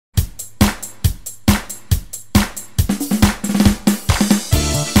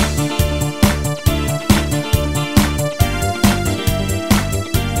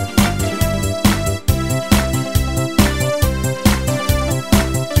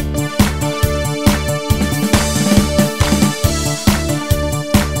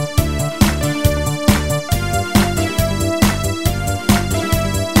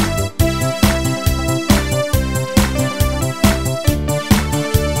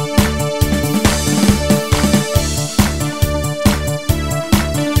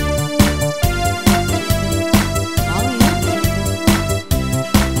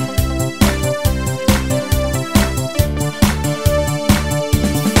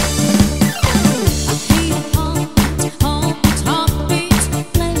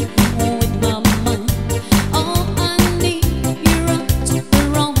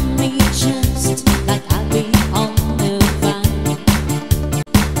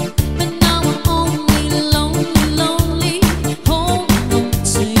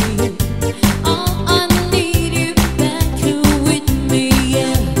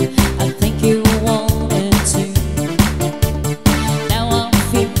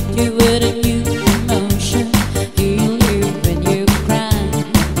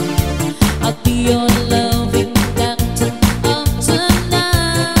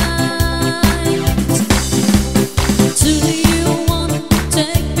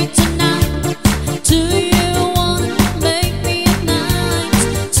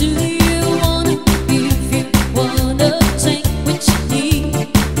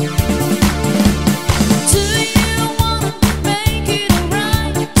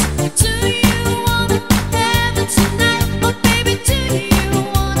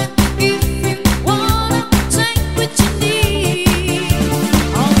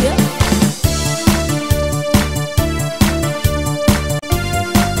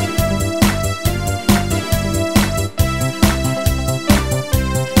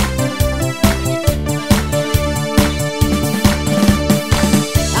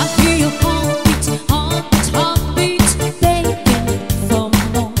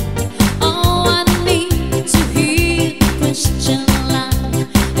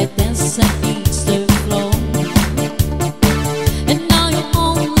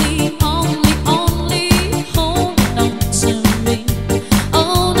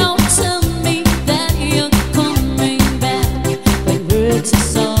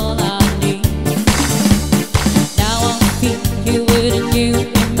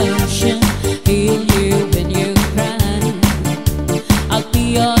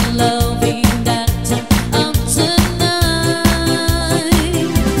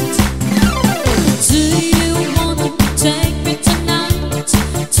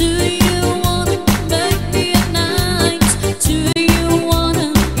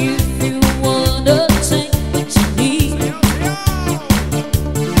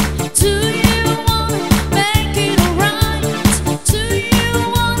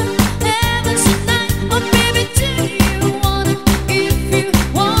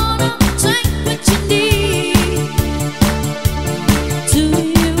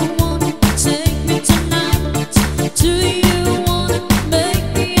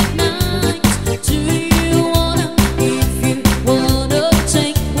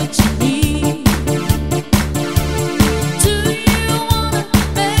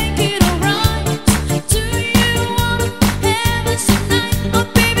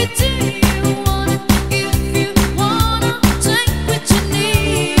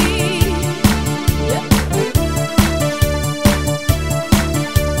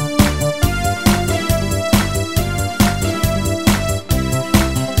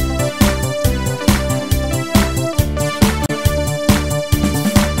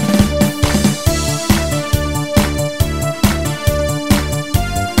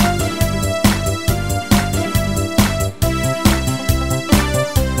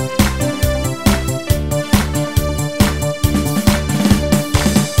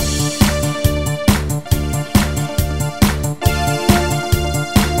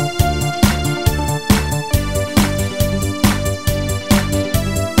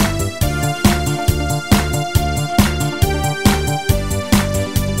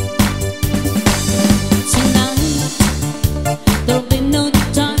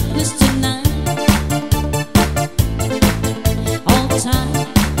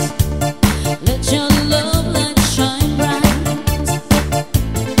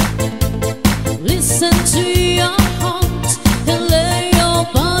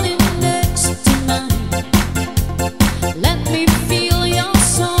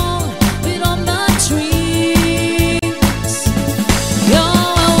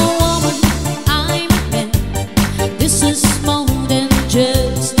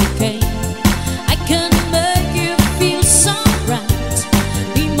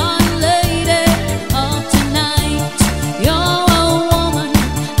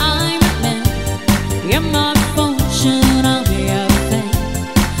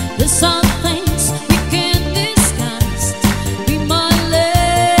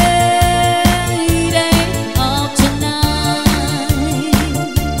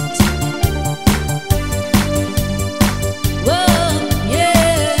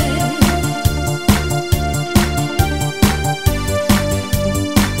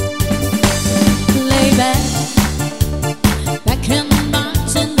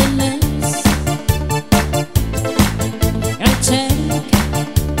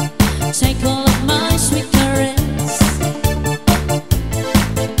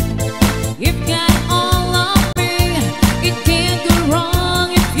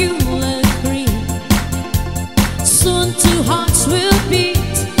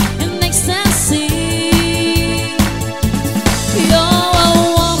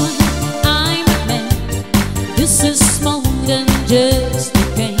just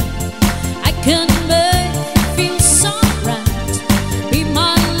came. I can make you feel so right. Be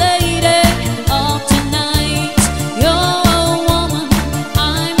my lady of tonight. You're a woman,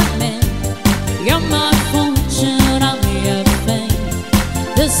 I'm a man. You're my fortune, I'm your fame.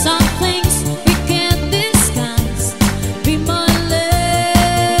 There's some things we can't disguise. Be my lady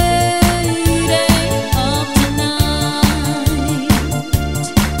of tonight.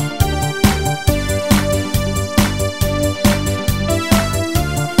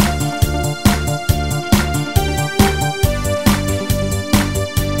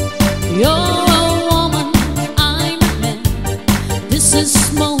 You're a woman, I'm a man. This is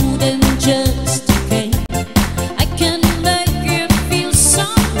more than just a game. I can make you feel so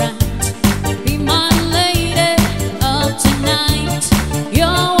right. Be my lady of tonight. You're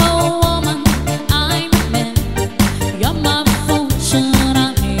a woman, I'm a man. You're my fortune,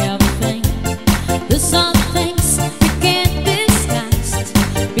 I'm your fame. There's some things you can't disguise.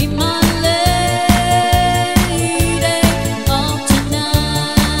 Be my lady of tonight.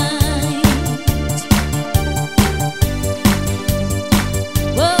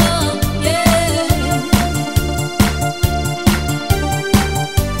 Whoa, yeah.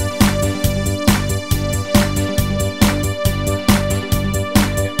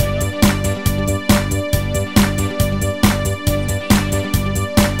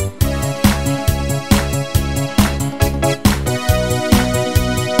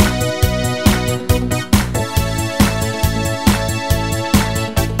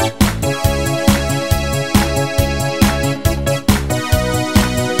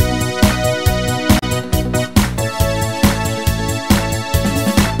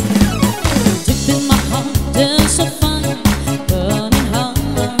 Deep in my heart, there's a fire burning hot.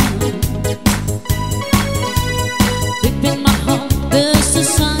 Deep in my heart, there's a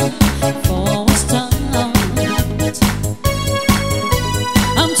sign for a start.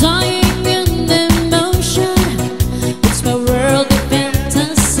 I'm dying in emotion. It's my world of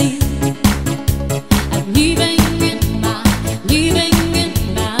fantasy. I'm living in my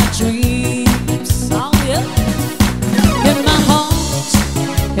dreams. Oh yeah. In my heart,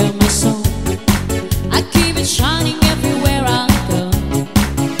 in my soul, I keep it shining everywhere I go.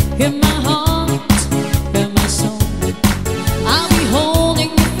 In my heart, in my soul, I'll be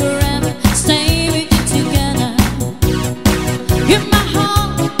holding you forever, stay with you together. In my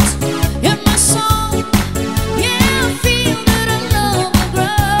heart, in my soul, yeah, I feel that our love will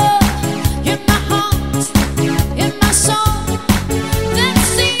grow. In my heart, in my soul, that's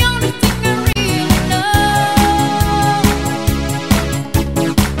the only thing I really know.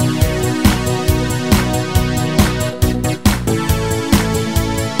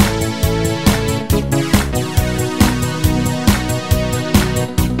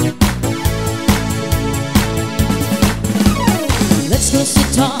 Let's close the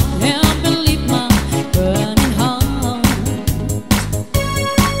door and believe my burning heart.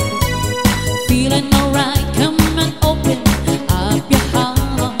 Feeling alright, come and open up your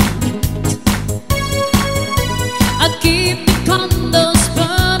heart. I'll keep the candles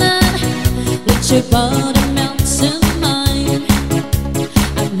burning, let your body melt in mine.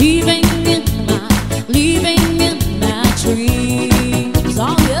 I'm living in my dreams.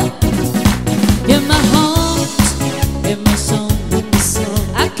 Oh yeah. In my heart, in my soul,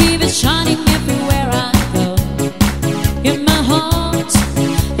 I keep it shining everywhere I go. In my heart,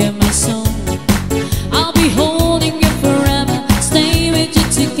 in my soul, I'll be holding you forever, stay with you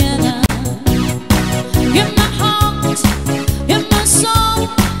together. In my heart, in my soul,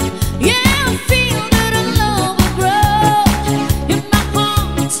 yeah, I feel that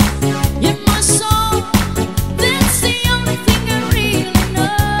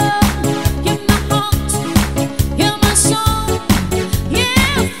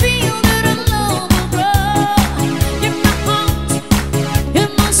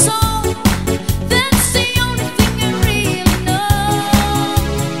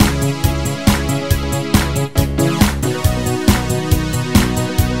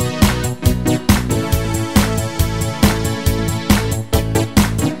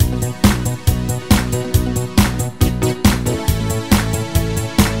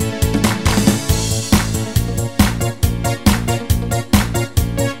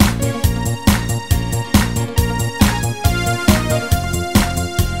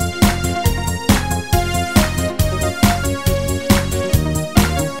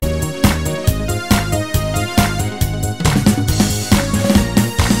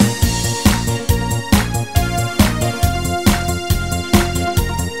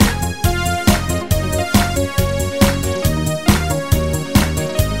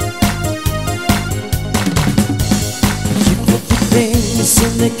Rings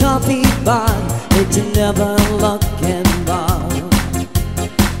in the coffee bar, it's never looking bar.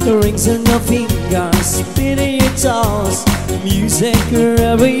 The rings on your fingers, spinning your toes, music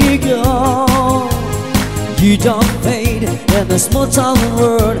wherever you go. You don't fade in the small town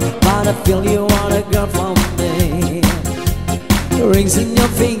world, but I feel you want a girl from me. Rings in your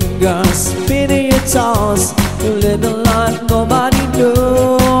fingers, spinning your toes, you live a life nobody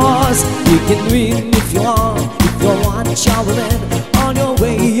knows. You can win if you want traveling on your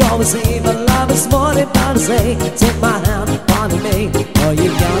way. You always say, but love is more than bound to say. Take my hand, follow me, or you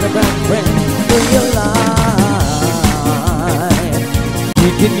got a bad friend in your life.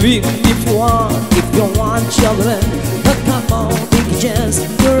 You can win if you want traveling, but come on, take a chance.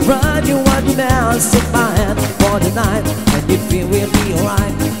 You're a bride, you want to dance. Take my hand for the night, and you feel we'll be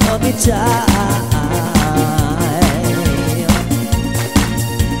alright all the time.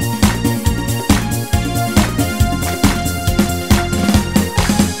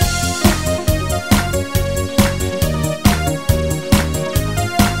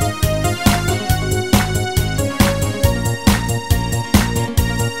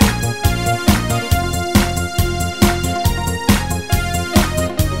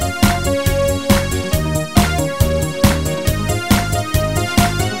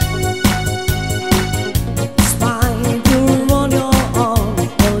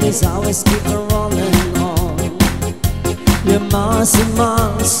 Always keep on rolling on. You're miles and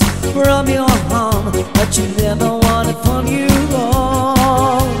miles from your home, but you never wanted from you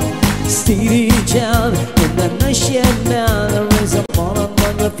all. Steady jump in the night shift now. The rings are falling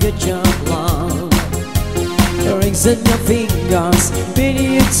on your future blonde. The rings on your fingers,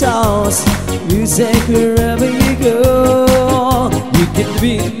 beneath your toes, music wherever you go. You can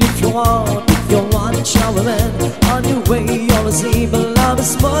win if you want traveling on your way. You always see, but love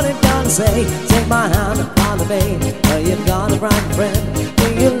is more than down to say. Take my hand and follow me, or you've got a right friend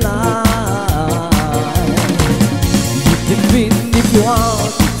in your life. You can win if you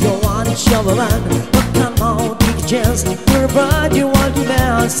want traveling, but come on, take a chance. You're a bride, you want to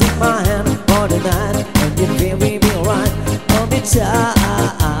dance. Take my hand for the night, and you feel we'll be alright all the time.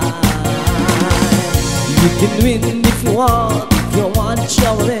 You can win if you want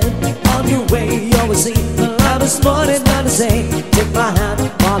traveling on your way. You always see, love is more than that to say. Take my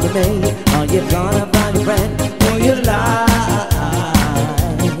hand, follow me, or you're gonna find a friend for your life.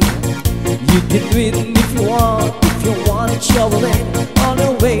 You can win if you want traveling on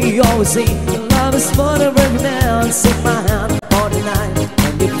your way. You always see, love is more than right now. Take my hand for the night,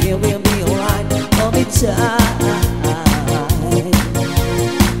 and you feel we'll be alright all the time.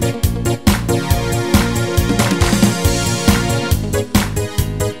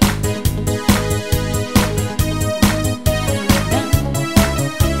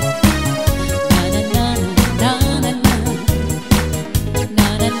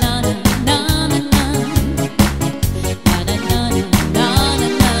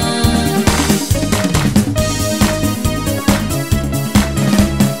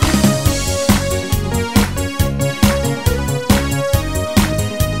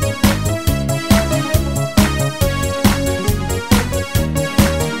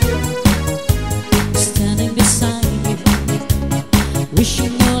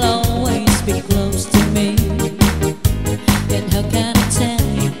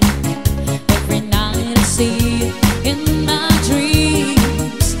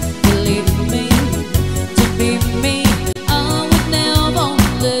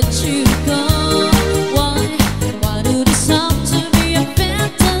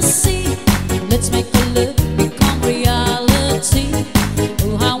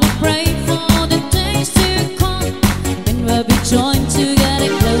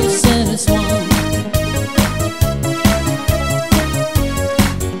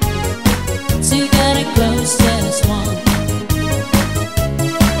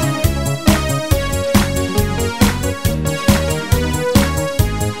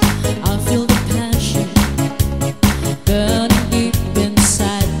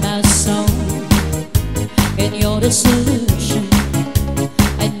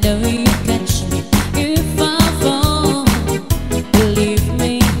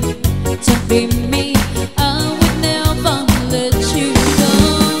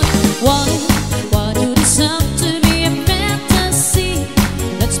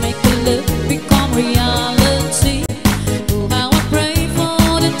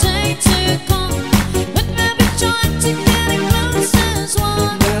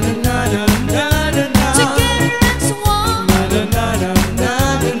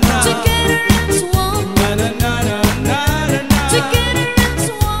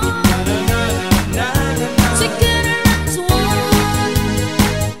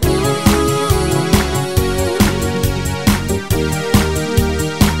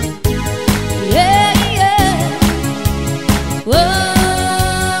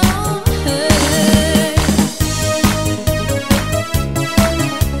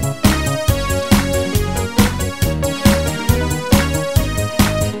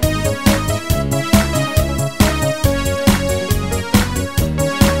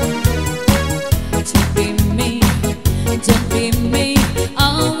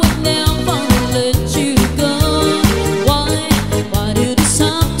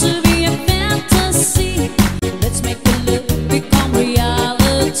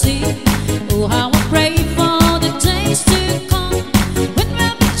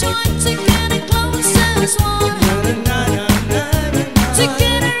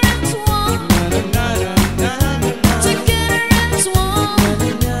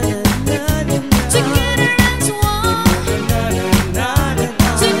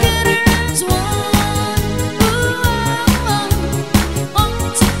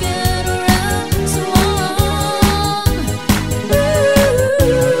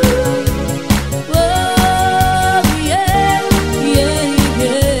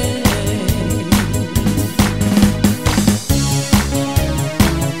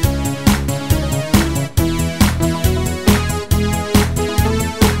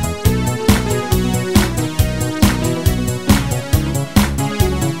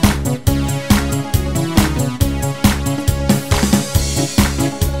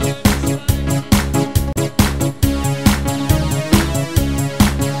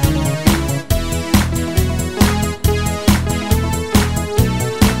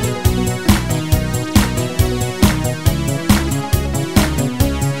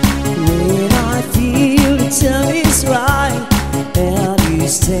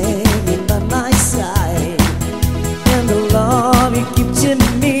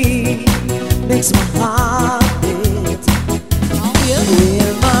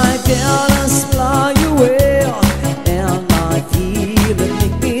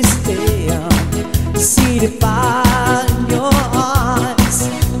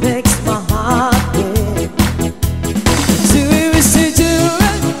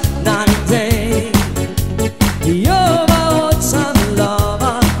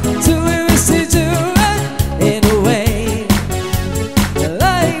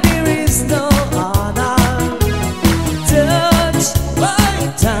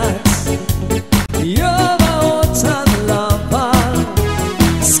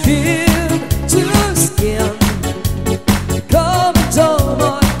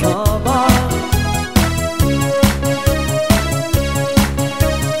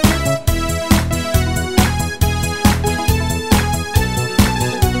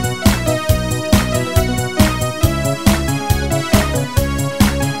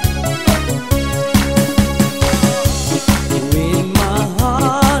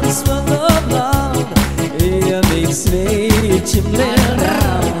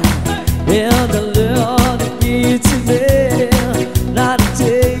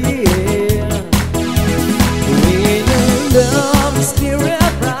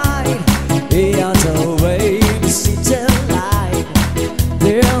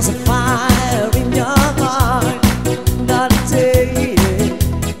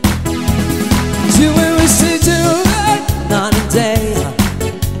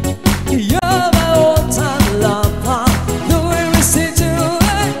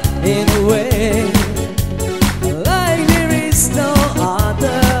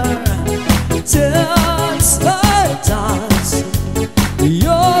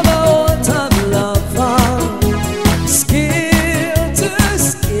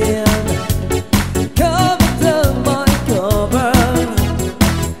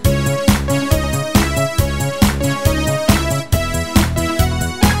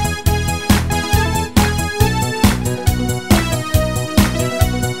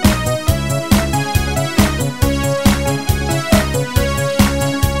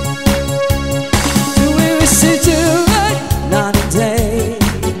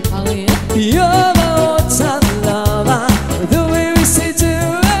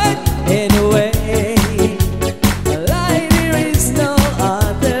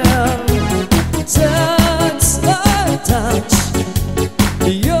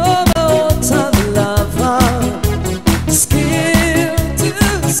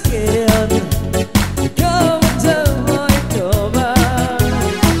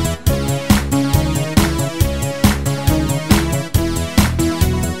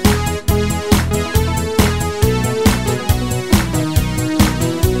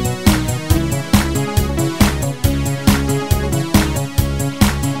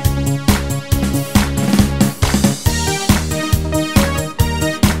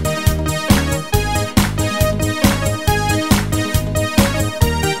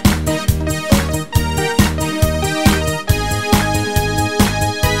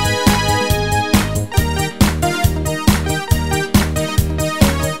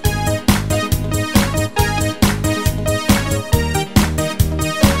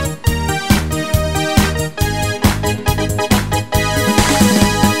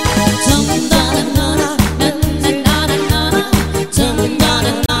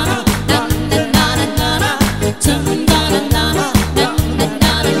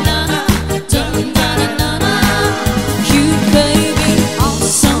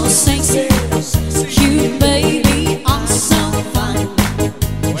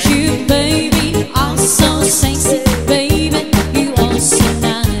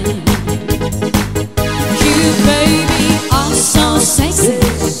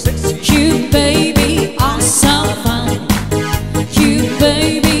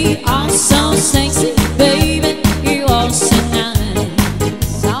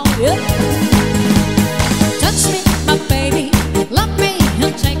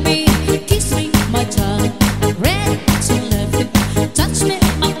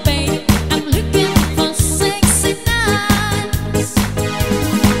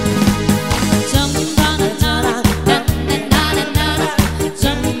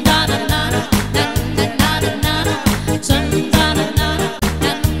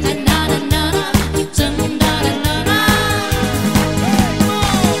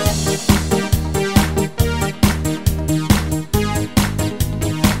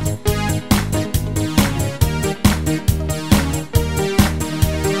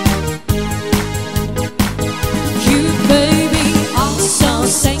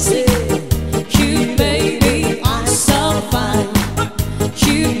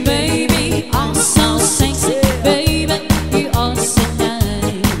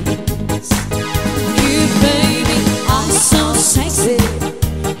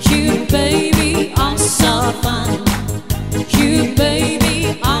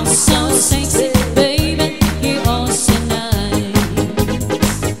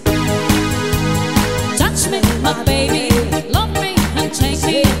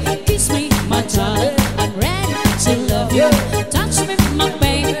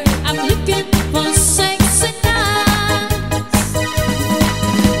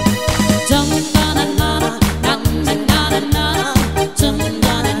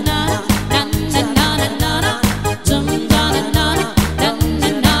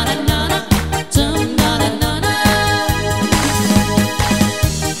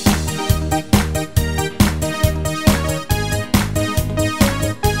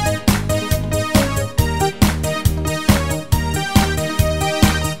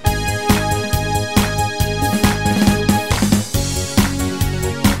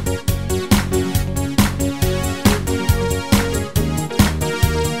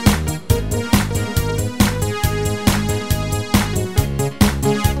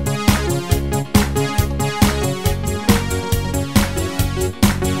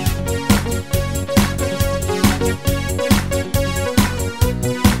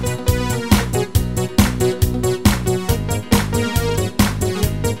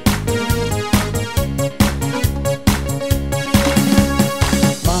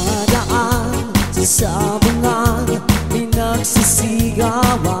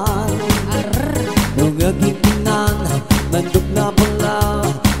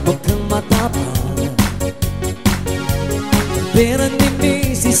 pera ni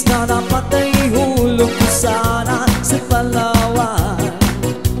misis na dapat ay ihulog ko sana sa Palawan.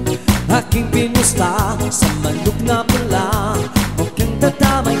 Aking pinusta sa manok na pula, huwag kang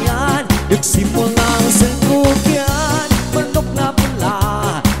tatamayan, nagsimula ang sangkukyan. Manok na pula,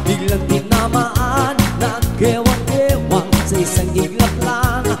 biglang tinamaan, nagkewang-kewang sa isang iglap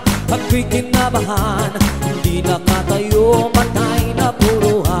lang. Ako'y kinabahan, hindi nakatayo, matay na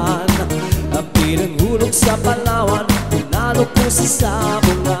puruhan. Ang pirang hulog sa Palawan, pinalo ko sa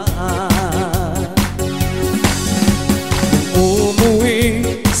sabungan. Nung umuwi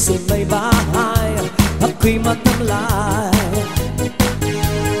sa may bahay, ako'y matamlay.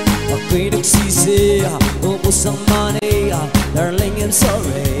 Ako'y nagsisi, ubos ang money, darling, I'm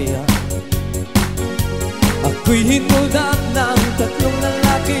sorry. Ako'y hinuldak ng tatlong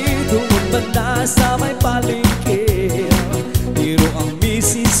lalaki doon banda sa may palengke. Pero ang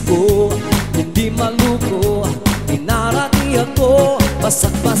misis ko hindi maluko, inarati ako,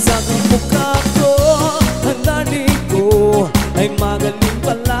 basak-basak ang mukha ko. Ang nani ko ay magaling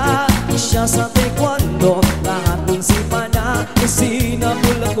pala, siya sa taekwondo, lahat ng sipa niya ay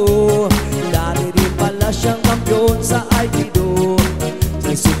sinabula ko. Dati rin pala siyang kampiyon sa Aikido.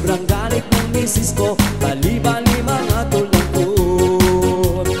 Sa sobrang galit ng misis ko, bali-bali mga tulad ko.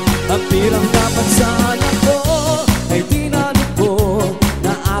 Ang pirang dapat sa anak ko ay tinanong ko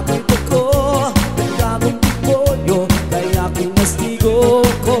na aking tuko. Nagkagong tipolyo, kaya kinastigo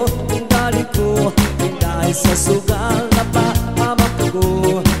ko. Ang galit ko ay dahil sa sugal na pahamak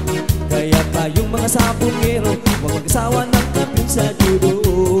ko. Kaya tayong mga sabongero, huwag mag-asawa ng kapin sa judo.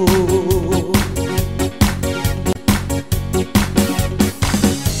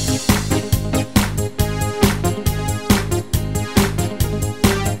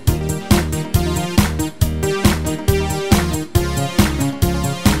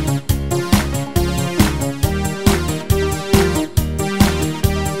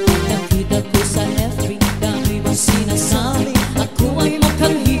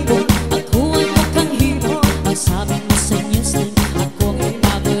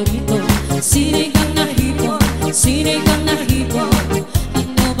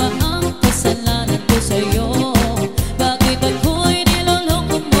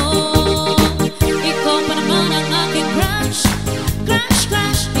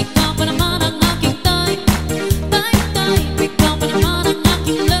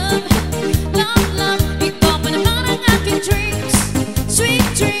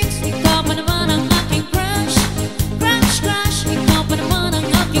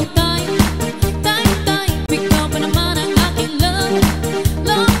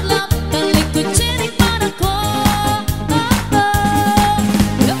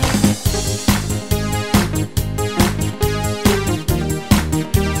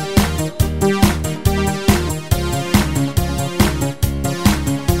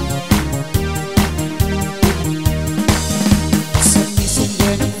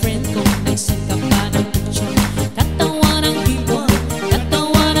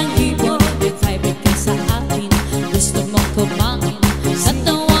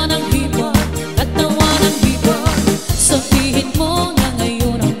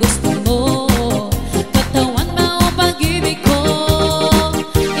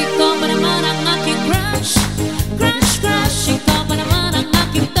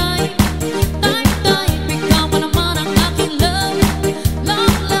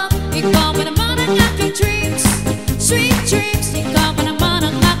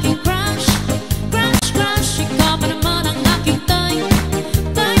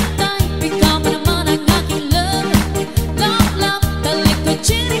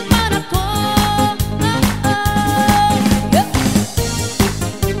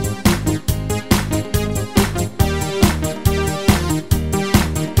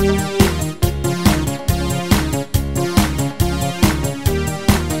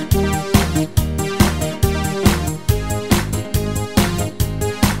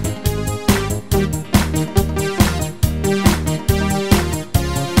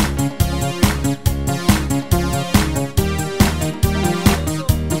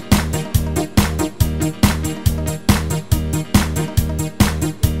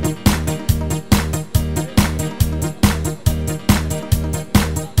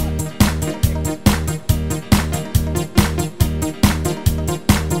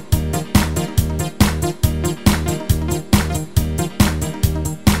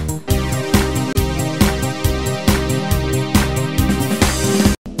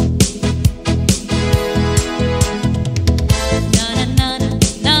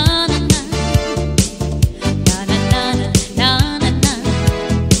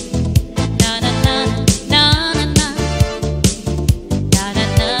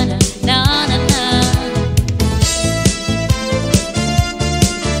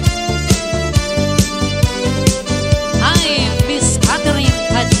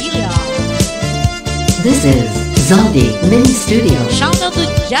 This is ZALDY Mini Studio. Shout out to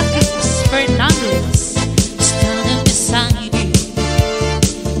Jackie Fernandez, standing beside you,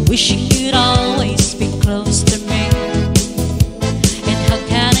 wishing you'd always be close to me. And how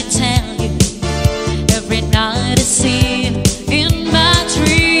can I tell you, every night I see you in my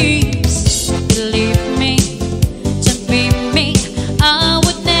dreams. Believe me, to be me, I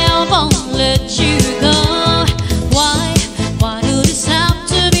would never let you go. Why do this have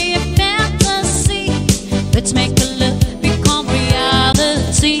to be a fantasy? Let's make the love become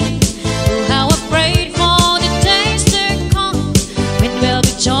reality. Oh, how I prayed for the days to come when we'll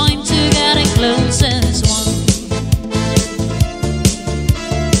be joined together close as one.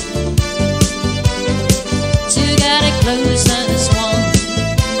 Together close as one.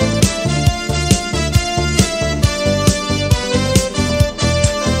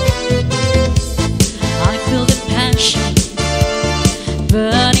 I feel the passion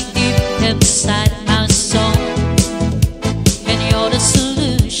burning deep inside my soul, and you're the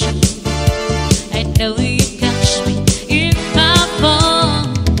solution. I know you catch me if I fall.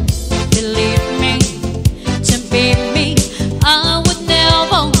 Believe me, to be me, I would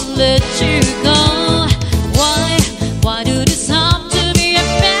never let you go. Why do this have to be a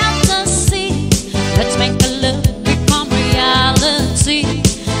fantasy? Let's make the love become reality.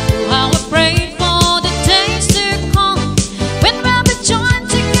 Oh, how I pray for the days to come when we'll be joined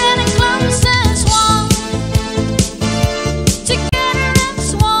together close as one. Together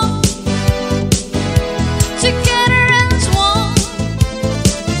as one. Together as one.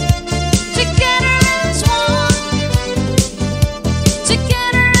 Together as one.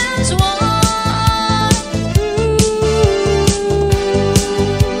 Together as one.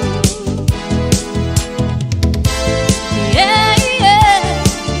 Yeah, yeah.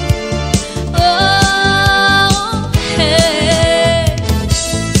 Oh, hey.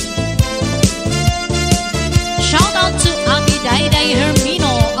 Shout out to Ate Dayday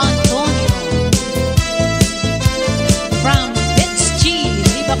Hermino Antonio from Bits G,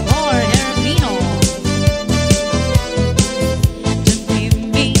 Libacor Hermino.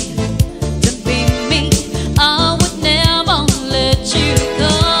 Don't be me, I would never let you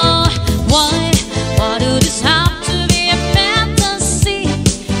go. Why do this have to be a fantasy?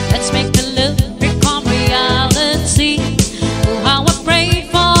 Let's make the love become reality. Oh, how I prayed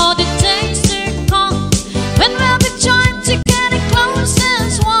for the days to come when we'll be joined together close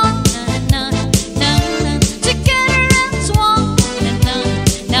as one. Na, na, na, na. Together as one. Na,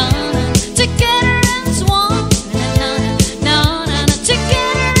 na, na. Together as one. Na, na, na, na.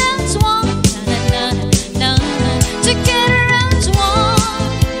 Together as one. Na, na, na, na. Together as one.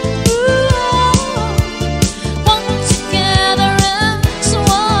 Ooh, one together as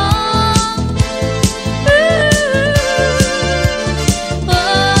one. Ooh,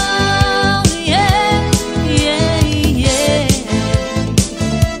 oh yeah, yeah, yeah.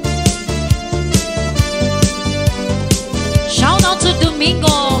 Shout out to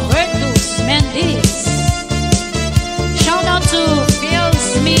Domingo Bertus Mendes. Shout out to Feels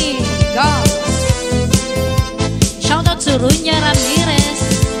Me Goss. Shout out to Runya Ramirez.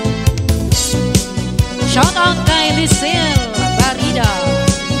 Shout out kay Lisel Barida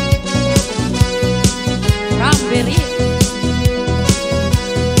Ramberi.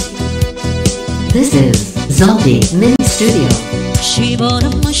 This is ZALDY Mini Studio. Shiboda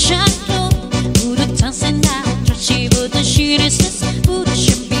masyado budots senatra. Shiboda shirises budo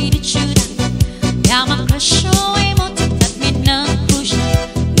shimbidi chuda. Yama krasho imoto at minakusha.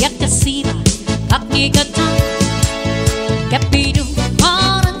 Yakasiba kaknigata. Kapido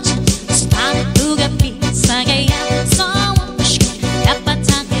orange. Stane tugapi sagaya sawa mashka.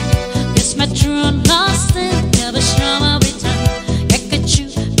 Yapatake. Yes, my true lost and never strong every time. Yakachu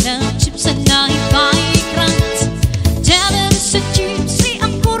love chips and I buy grants. Tell them to see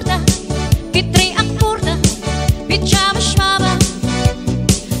akurda. Kitri akurda. Bichaba shmaba.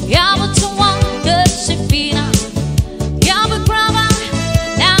 Yabu tuwa kusifina. Yabu graba.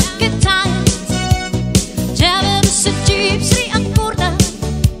 Nakitaya. Tell them to see akurda.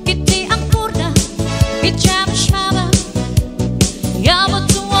 Kitri akurda. Bichaba shmaba. Yabu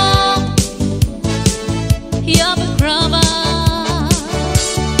tuwa. Yabu graba.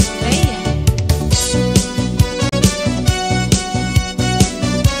 Hey.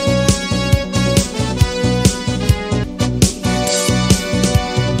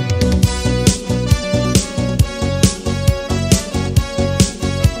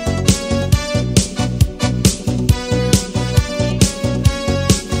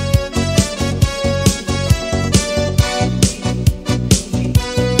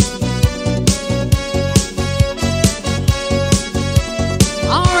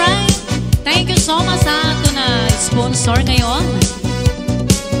 All right, thank you so much. sponsor ngayon.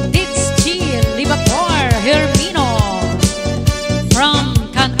 It's G. Libacor Hermino from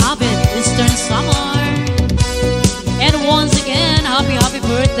Canabit, Eastern Samar. And once again, happy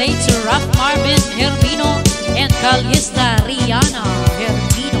birthday to Raf Marvin Hermino and Calista Rihanna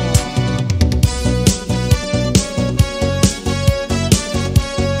Hermino.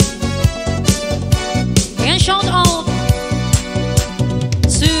 And shout out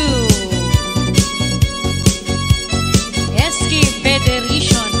to SK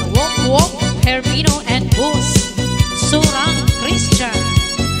Federation, Wok Wok Hermino and Boss Surang Christian.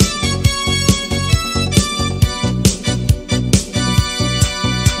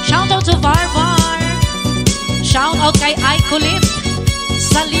 Shout out to Varvar. Shout out kay Icolit,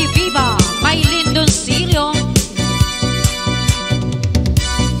 Sali Viva, kay Lindon Silio,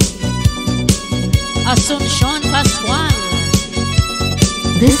 Asuncion Pascual.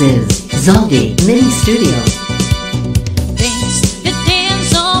 This is ZALDY Mini Studio. Dance the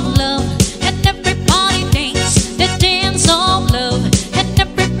dance of love, and everybody dance the dance of love, and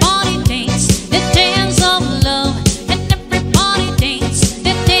everybody dance the dance of love, and everybody dance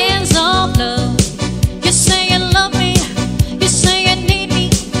the dance of love. You say you love me, you say you need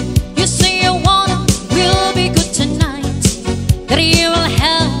me, you say you wanna, we'll be good tonight. That you will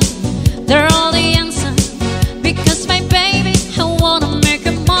have, they're all the answer, because my baby, I wanna make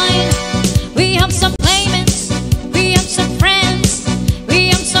her mine. We have some playmates, we have some friends, we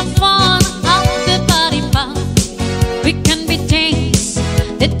have some fun out the body pop. We can be dance,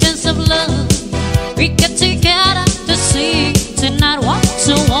 the dance of love. We get together to sing tonight. What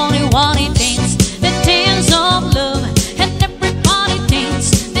to want it dance, the dance of love, and everybody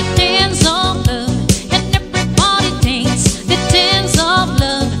dance, the dance of love, and everybody dance, the dance of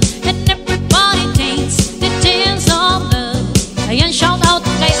love, and everybody dance, the dance of love. Ayan, shout out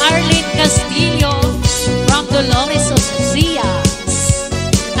kay Arlene Castillo from Dolores Ocias.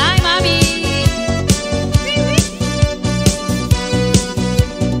 Hi, Mami!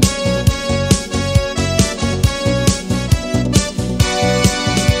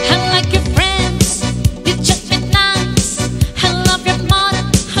 I like your friends, you just be nice. I love your mother,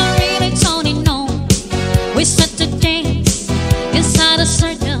 I really don't know. We start to dance inside a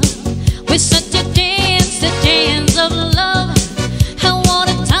circle. We start to dance the dance of love. I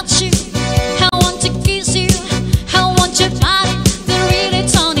wanna touch you, I want to kiss you, I want your body, they really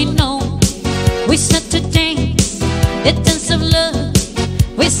don't know. We start to dance the dance of love.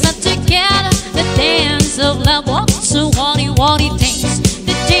 We start together the dance of love. Walk to what it dance,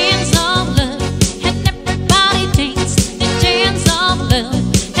 the dance of love, and everybody dance the dance of love,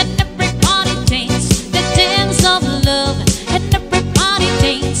 and everybody dance the dance of love, and everybody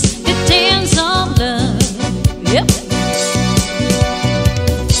dance the dance of love. Yep.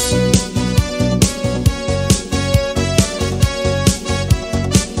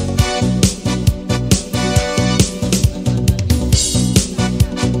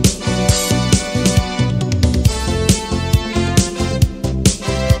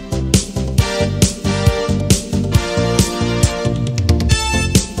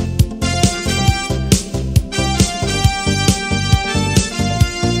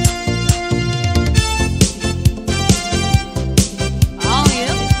 Oh,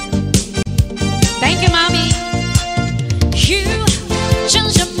 yeah. Thank you, Mommy. You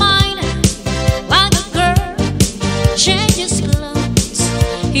change your mind like a girl changes clothes.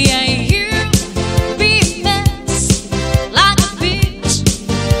 Yeah, you be a mess like a bitch,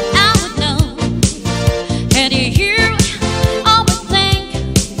 I would know. And you always think,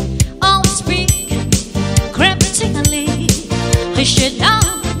 always speak cryptically. I should know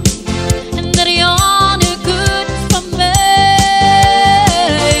that you're no good for me.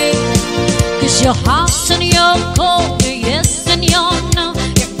 'Cause your heart and your cold, your yes and your no,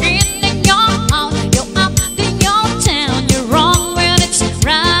 you're in and you're out, you're up and you're down, you're wrong when it's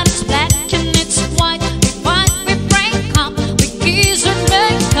right, it's black and it's white. We fight, we break up, we kiss or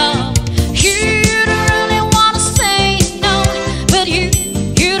make up. You don't really wanna say no, but you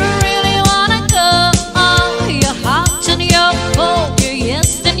don't really wanna go. Your heart and your cold, your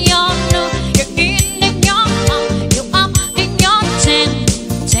yes and your no, you're in and you're out, you're up and you're down,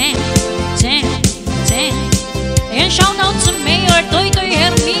 down, down, down. And shout out to Mayor Toy Toy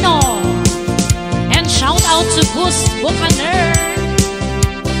Hermino, and shout out to Bus Buchaner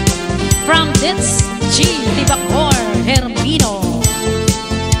from this G. Libacor Hermino.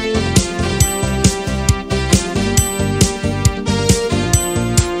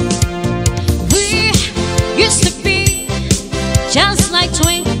 We used to be just like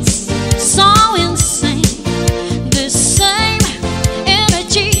twins, so insane, the same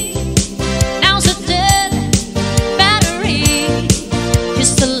energy. Now's a dead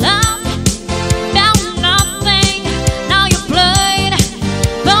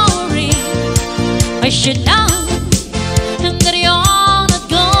should know that you're not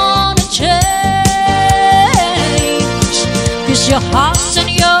gonna change. 'Cause your heart's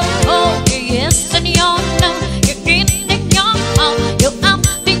and your cold, your yes and your no, you're in and you're out, you're up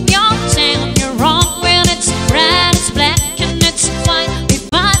in your town. You're wrong when it's red, it's black and it's white. We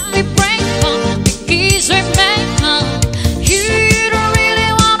fight, we break up, the keys we make up. You don't really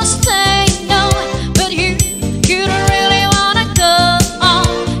wanna stay, no, but you don't really wanna go on.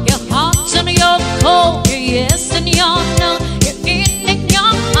 Your heart's and your cold, your yes and your no, you're in and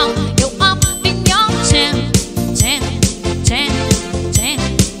you're out, you're up in your town.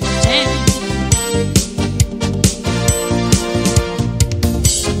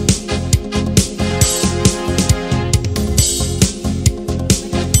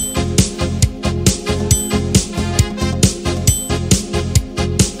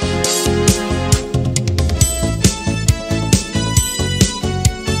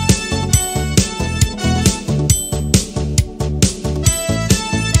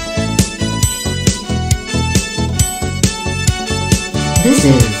 This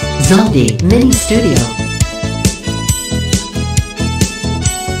is ZALDY Mini Studio.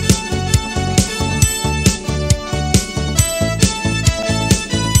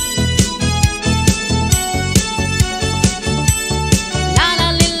 La la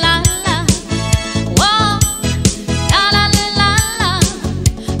li la la, whoa. La la li la la,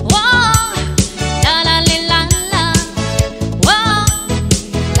 whoa. La la li la la, whoa.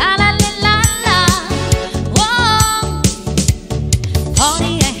 La la li la la, whoa.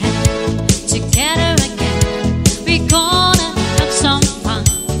 Party ahead, together again. We gonna have some fun.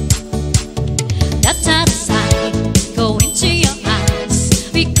 That's outside, go into your eyes.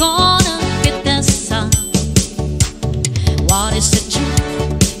 We gonna get the sun. What is the truth?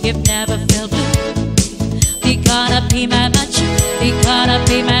 You've never felt blue. You gotta be my macho. You gotta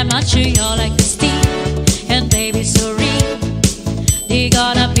be my macho. You're like the steam, and baby so real. You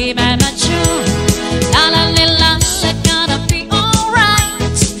gotta be my macho. La la li la la, gotta be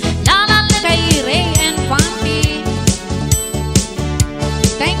alright. La la li Waray Waray and Funky.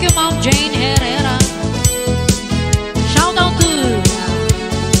 Thank you, Mom Jane Herrera. Shout out to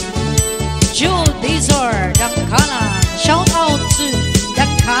Jude Dizor, Dakalan. Shout out to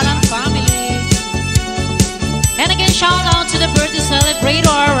Dakalan family. And again, shout out to the birthday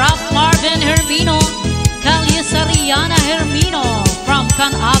celebrator, Ralph Marvin Hermino, Kalia Sariana Hermino from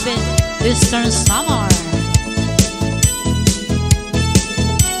Can Abin, Eastern Samar.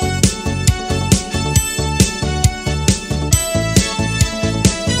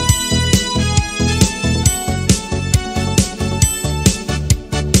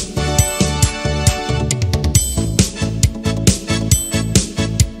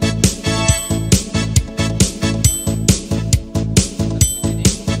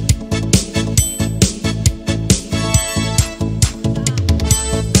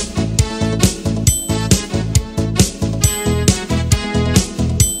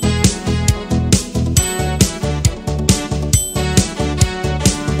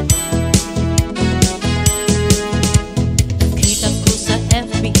 Kita ko sa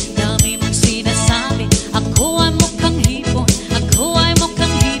FB, dami mong sinasabi. Ako ay mukhang hipon, ako ay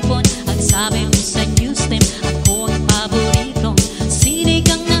mukhang hipon. Ang sabi mo sa newstem, ako ang paborito.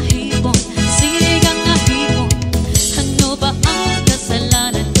 Sinigang na hipon, sinigang na hipon. Ano ba ang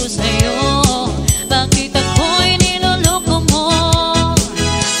kasalanan ko sa'yo? Bakit ako'y niloloko mo?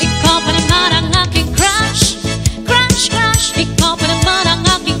 Ikaw pa naman ang aking crush, crush, crush. Ikaw pa naman ang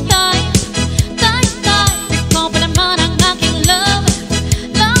aking type, type, type. Ikaw pa naman ang aking love,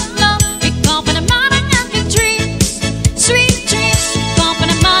 love, love. Ikaw pa naman ang aking dreams, sweet dreams. Ikaw pa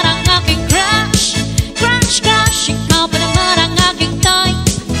naman ang aking crush, crush, crush. Ikaw pa naman ang aking type,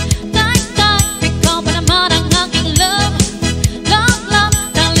 type, type. Ikaw pa naman ang aking love, love, love.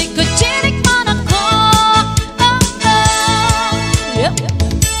 Talikod-tinik man ako, oh, oh. Yep.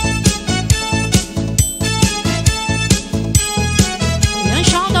 Yan,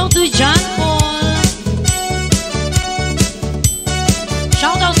 shout out to John Paul.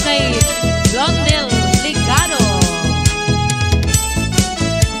 Shout out kay Blondel Ligado.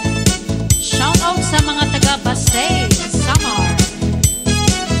 Shout out sa mga taga Basay, Samar.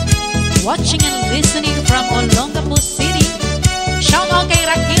 Watching and listening from Olongapo City. Shout out kay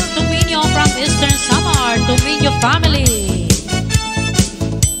Raquel Tuminio from Eastern Samar, Tuminio family.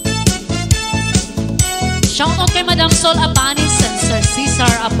 Shout out kay Madam Sol Abanis and Sir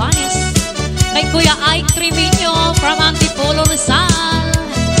Cesar Abanis. Kay Kuya Ike Triminio from Antipolo Rizal.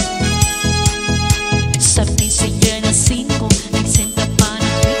 Sa messenger na sinko, nagsend ka pa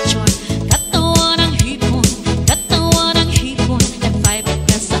ng picture. Katawan ng hipon, katawan ng hipon. Nag-vibe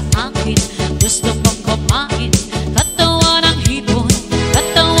ka sa akin, gusto mo ko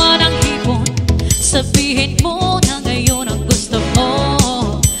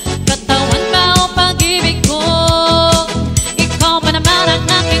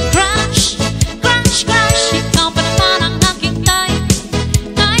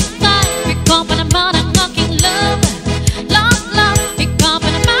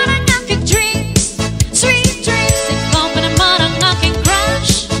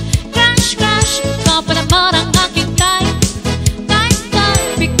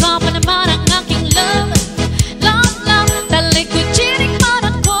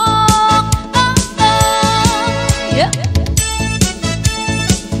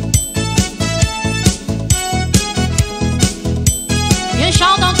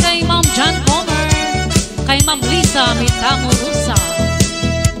Misa Mitamurusa,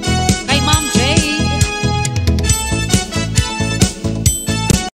 kay Ma'am Jade,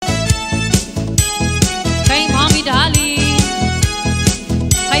 kay Mami Dali,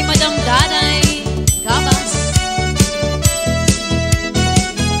 kay Madam Daday Gabas,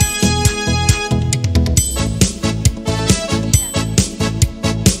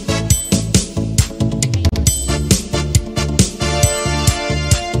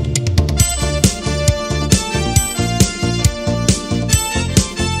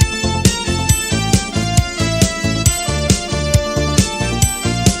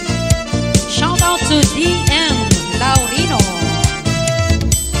 to DM Laurino.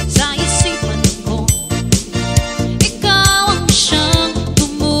 Sa isipan ko, ikaw ang siyang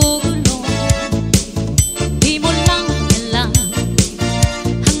tumugulo. Di mo lang alam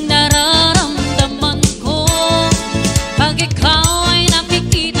ang nararamdaman ko. Pag ikaw ay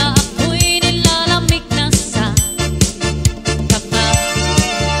nakikita, ako'y nilalamig na sa kapa.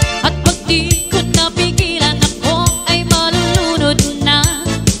 At pag di ko napigilan, ako ay malulunod na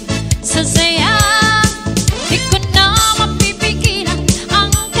sa saya.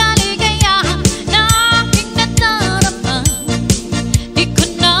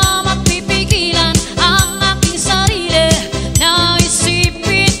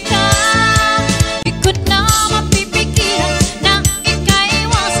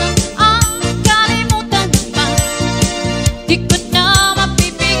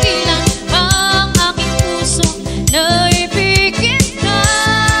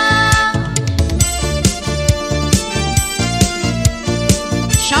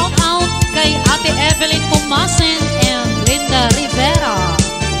 And Linda Rivera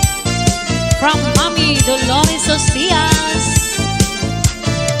from Mami Dolores Ocias.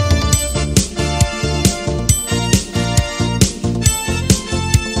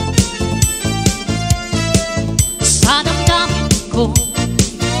 Sa damdamin ko,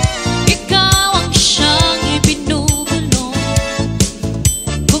 ikaw ang siyang ibinubulo.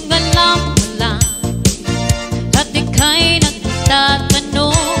 Kung alam mo lang at ika'y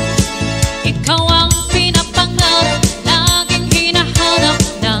nagtatanong, ikaw ang pinapangarap, laging hinahanap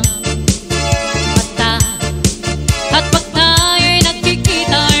ng mata. At pag tayo'y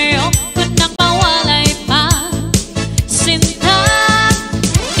nagkikita, ayoko nang mawalay pa sinta.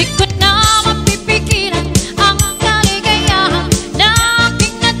 Di ko na mapipigilan ang kaligayahan na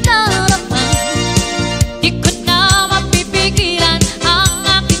aking nadarama. Di ko na mapipigilan ang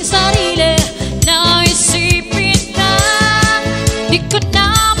aking sarili na isipin ka. Di ko na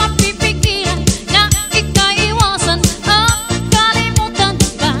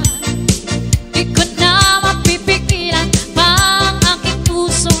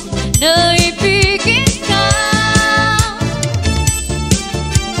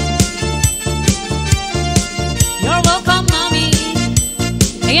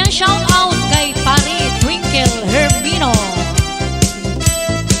shout out kay Pare Twinkle Hermino.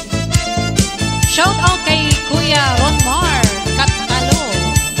 Shout out kay Kuya Ronmar Katalo.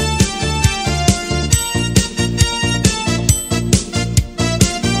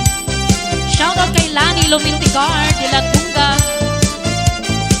 Shout out kay Lani Lumintigar de la Tunga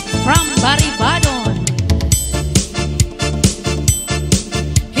from Baribadon.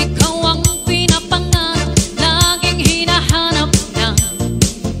 Ikaw ang pinapangarap, laging hinahanap ng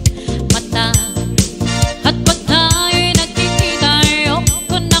mata. At pag tayo'y nagkikita,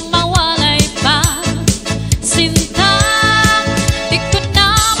 ayoko nang mawalay pa sinta. Di ko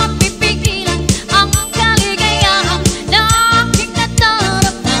na mapipigilan ang kaligayahan na aking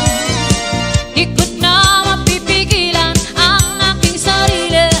nadarama. Di ko na mapipigilan ang aking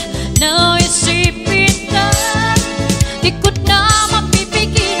sarili na isipin ka. Di ko na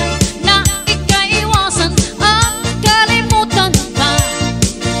mapipigilan na ikaiwasan ang kalimutan pa.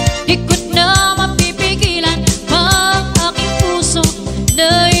 Di ko na mapipigilan pang aking puso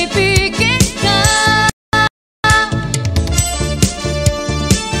na ibigin ka.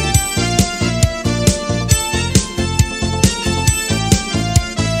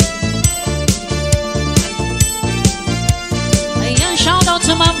 Ayan, shout out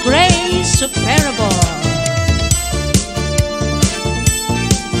to Ma'am Grace Superable.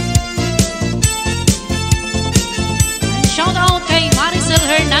 And shout out kay Maricel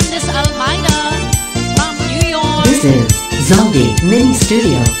Hernandez Almeida from New York. This is ZALDY Mini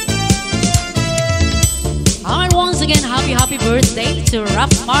Studio. Alright, once again, happy birthday to Rap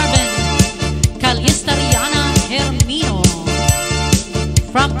Marvin Calista Riana Hermino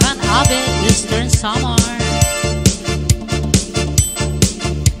from Can Abel, Eastern Samar.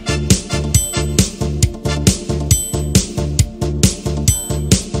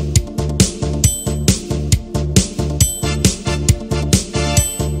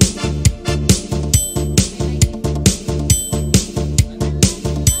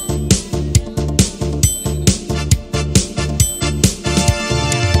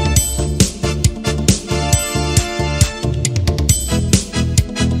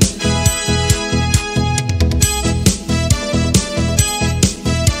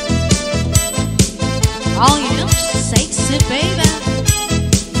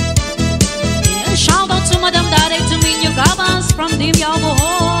 사장님 여보.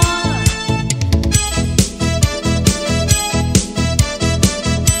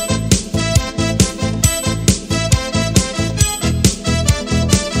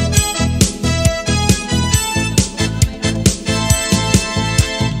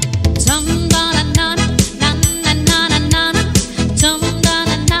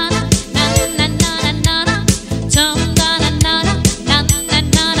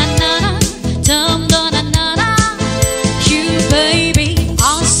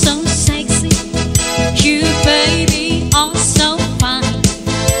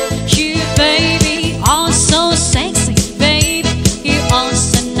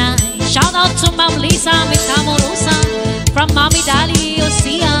 From Mommy Daddy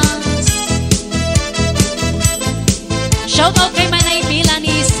Oceans. Shout out kay Manay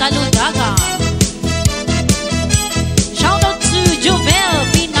Milani Saludaga. Shout out to Jovel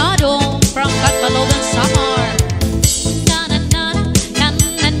Binado from Catbalogan Samar. Na na na na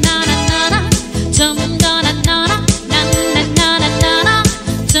na na na na tum na na na na na na na na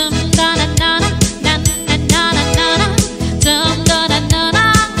tum na na na na na na na na tum na na na na.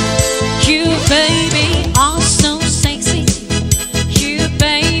 You baby are so sexy.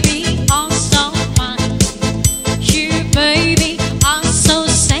 Baby, I'm so fine. You, baby, I'm so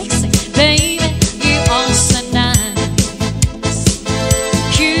sexy. Baby, you are so nice.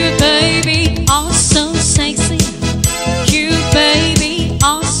 You, baby, I'm so sexy. You, baby,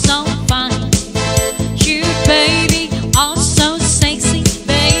 I'm so fine. You, baby, I'm so sexy.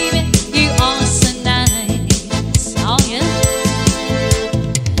 Baby, you are so nice. Oh yeah.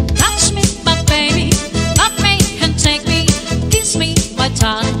 Touch me, my baby. Love me and take me. Kiss me.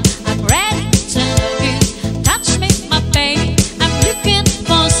 I'm ready to love you. Touch me, my baby. I'm looking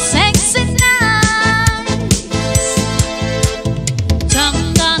for sexy nights. Dum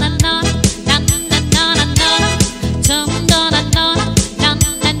da na na na na na na na. Dum da na na na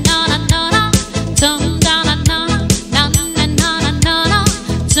na na na na. Dum da na na na na na na na.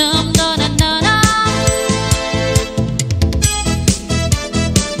 Dum da na na na.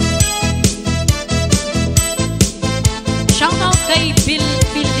 Shout out kay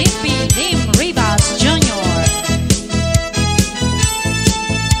Felipe Lim Rivas Jr.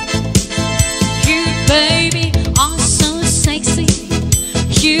 You baby are so sexy.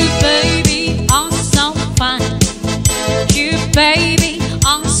 You baby are so fine. You baby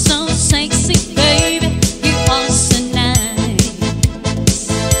are so sexy. Baby, you are so nice.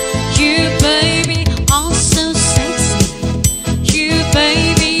 You baby are so sexy. You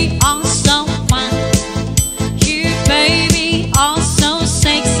baby are so fine. You baby are so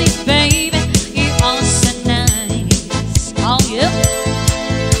sexy, baby, you are so nice. Oh yeah.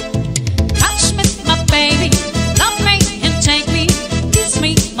 Touch me, my baby, love me and take me, kiss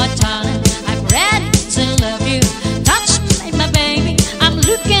me, my darling. I'm ready to love you. Touch me, my baby, I'm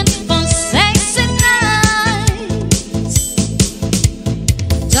looking for sexy nights.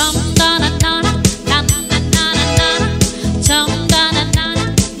 Dum da na na na na na na na. Dum da na na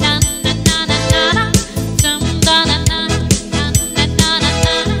na na na na na. Dum da na na na na na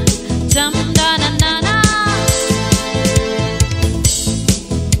na. Dum da na na na.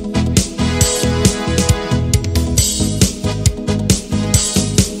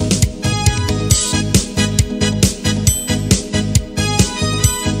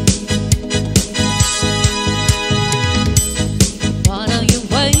 What are you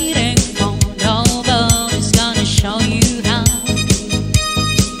waiting for? Nobody's gonna show you how.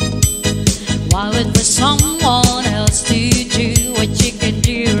 Why wait for someone else to do what you can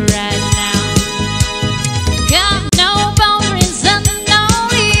do right now? Got no boundaries and no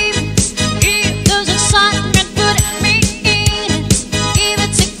limits. If there's excitement, put me in it. If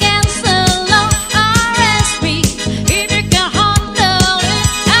it's against the law, arrest me. If you can handle it,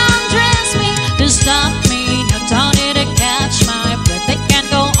 undress me. To stop me, no don't need to catch my breath. They can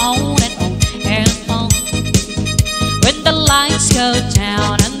go on and on and on. When the lights go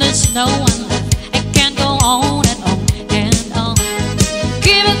down and there's no one left, it can go on and on and on.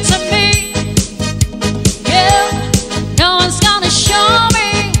 Give it to me, yeah. No one's gonna show me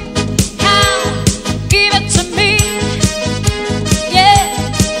how. Give it to me, yeah.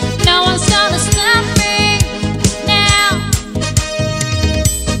 No one's gonna stop me now.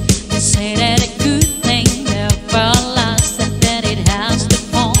 They say that a good thing never lasts and that it has to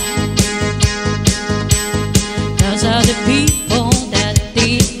fall. Those are the people that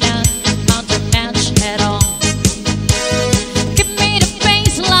did not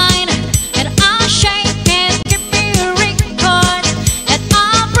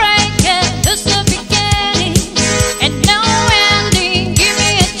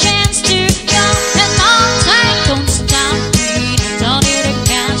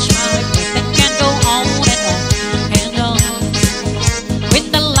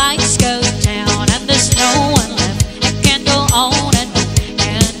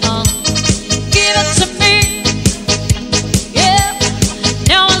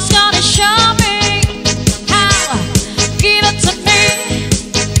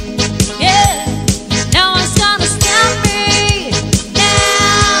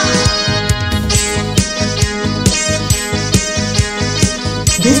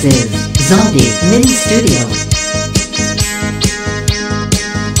This is ZALDY Mini Studio.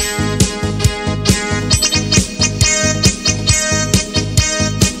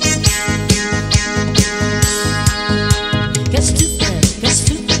 Get stupid, get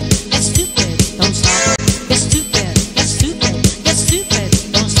stupid, get stupid, don't stop. Get stupid, get stupid, get stupid,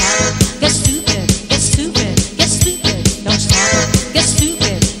 don't stop. Get stupid, get stupid, get stupid, don't stop. Get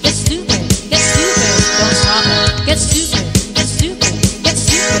stupid, get stupid, get stupid, don't stop. Get stupid, get stupid, get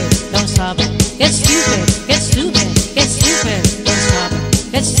stupid, don't stop. Get stupid, get stupid, get stupid, don't stop.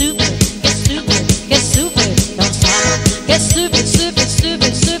 Get stupid, get stupid, get stupid, don't stop. Get stupid, stupid,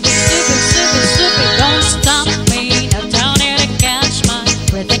 stupid, stupid, stupid, stupid, stupid, don't stop me. Now down here to catch my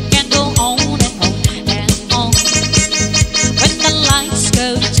breath, it can go on and on and on. When the lights go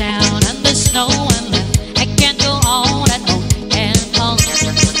down and the snow and left, it can go on and on and on.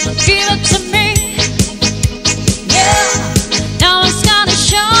 Give it to me, yeah. Now it's gonna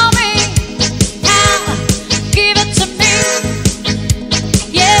show me how. Give it to me,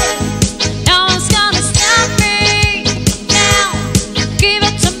 yeah. Now it's gonna stop me. Now, give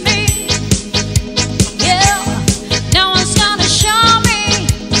it to me, yeah. Now it's gonna show me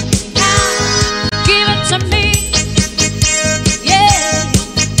how. Give it to me, yeah.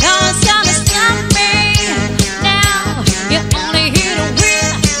 Now it's gonna stop me. Now you're only here to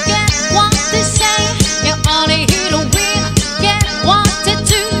win. Get what they say. You're only here to win. Get what they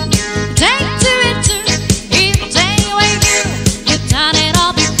do. Take to it too. If they wait you, you've done it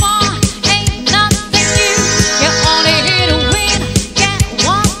all before. Ain't nothing new. You're only here to win. Get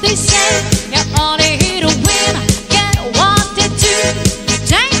what they say. You're only here to win. Get what they do.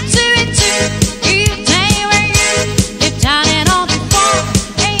 Take to it too. If they wait you, you've done it all before.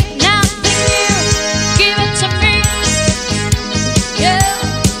 Ain't nothing new. Give it to me, yeah.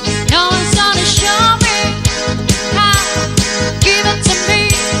 No one's gonna show me how. Give it to me,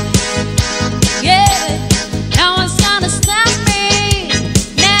 yeah. No one's gonna stop me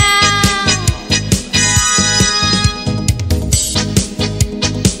now.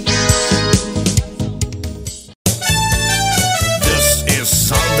 This is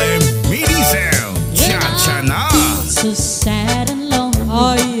ZALDY Mini Sound. Chacha na. So sad and lonely.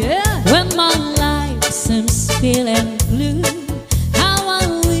 Oh yeah. When my life seems feeling blue, how I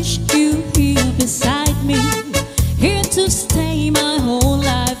wish you here beside me, here to stay my whole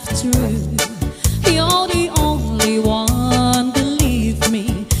life through. You're the only one, believe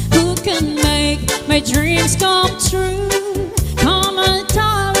me, who can make my dreams come true. Come on,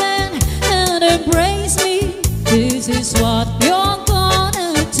 darling, and embrace me. This is what you're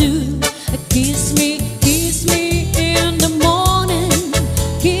gonna do. Kiss me in the morning.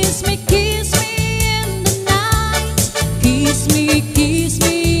 Kiss me in the night. Kiss me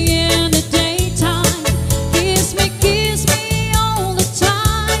in the daytime. Kiss me all the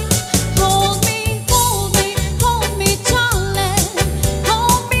time. Hold me, darling.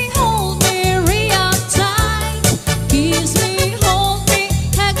 Hold me real tight. Kiss me, hold me,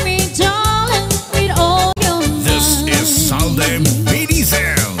 hug me, darling, with all your might. This is ZALDY Mini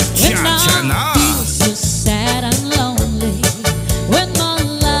Sound. When Chacha I na. feel so sad and lonely, when my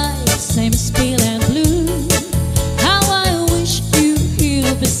life seems feeling blue, how I wish you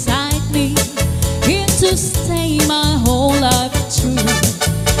here beside me, here to stay my whole life through.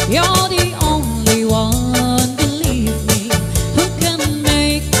 You're the only one, believe me, who can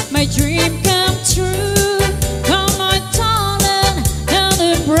make my dream come true. Come on, darling, and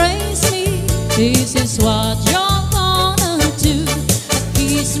embrace me. This is what you're gonna do.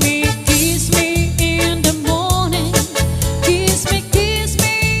 Kiss me in the morning. Kiss me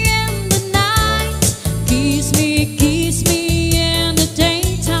in the night. Kiss me in the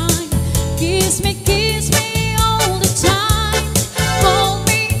daytime. Kiss me all the time. Hold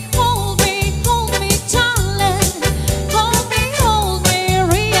me, darling. Hold me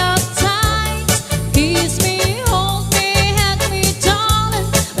real tight. Kiss me, hold me, hug me, darling,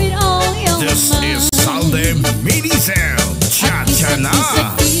 with all your This might. is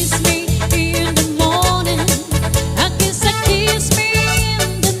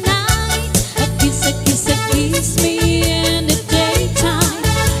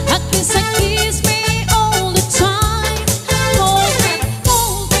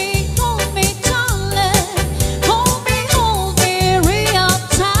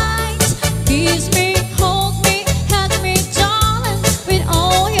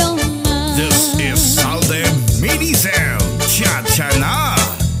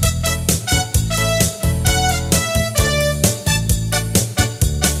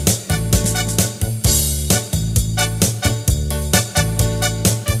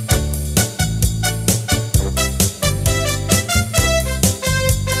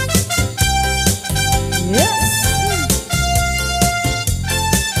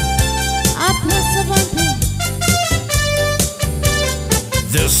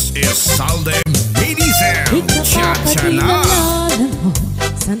This is ZALDY Mini Sound. Chacha na.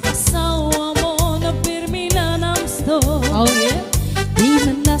 San asawa mo na pirmi na ng gusto. Oh yeah. Di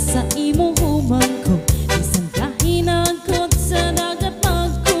man nasa imo human ko, bisan kahinagkot sa dagat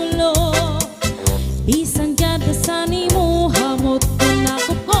magkulo. Bisan gada sa nimo hamot kung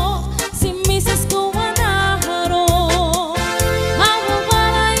ako ko, si Mrs. ko manaharo.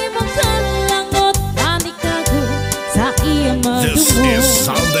 Mawawaray mo kalangot, panikago sa iyang madungo. This is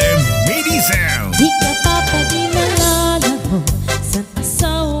ZALDY Mini Sound. Di ka papadinalalan mo, san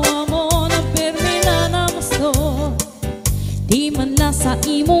asawa mo na pirmi na ng gusto. Di man la sa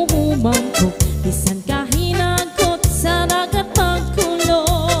imo human ko, bisan kahinagkot sa dagat magkulo.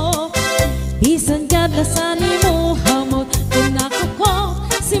 Bisan gadla sa nimo hamot kung ako ko,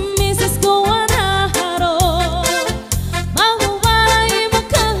 si Mrs. ko anaharo. Mawawaray mo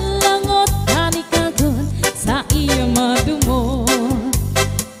kalangot, kanikagon sa iyong madungo.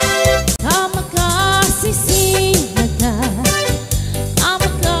 Tama ka, sisingag ka, tama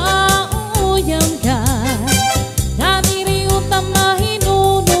ka, uuyam ka. Naniriw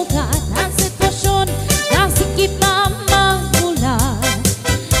mahinunugat ang sitwasyon na sikip na magmula.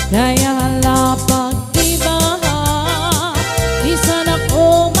 Kaya hala pag-iba, bisan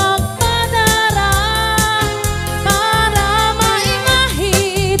ako magpadara para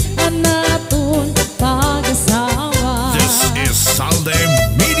maimahid ang naton pag-asawa. This is ZALDY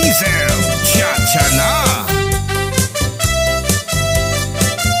Mini Sound. Chacha na.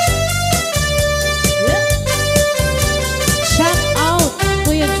 Shout out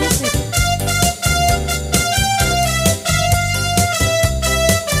to your Joseph.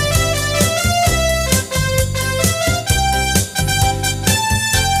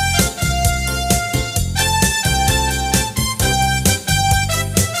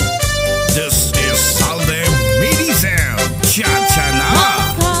 This is ZALDY Mini Sound. Chacha na.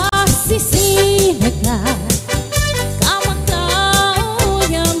 Makasisinag ka, kamang ka,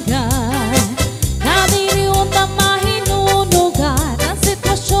 uyam ka. Nadiriw na mahinunugat ang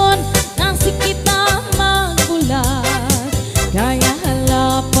sitwasyon ng sikip na magbulag. Kaya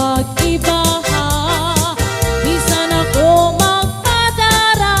hala pag-iba, bisan ako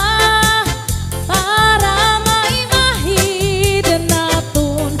magpadara para maimahid ang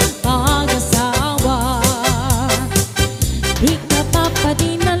naton pag-asawa. Di ka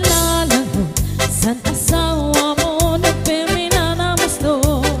papadinalalan mo, san asawa mo na pirmi na ng gusto.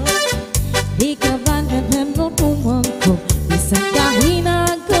 Di ka bandagan mo pumang ko, bisan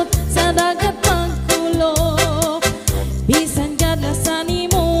kahinagkot sa dagat magkulo. Bisan gadla sa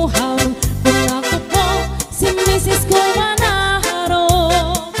nimo hawang kung ako po, si Mrs. ko manaharo.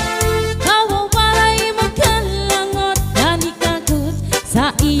 Mawawaray mo kalangot, kanikagot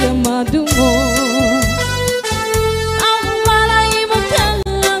sa iyang madungo. Mawawaray mo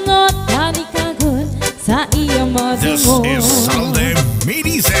kalangot, kanikagot sa iyang This madungo. is ZALDY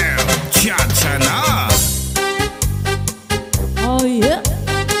Mini Sound. Chacha na. Oh yeah.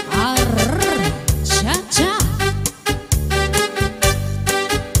 Arr, cha-cha.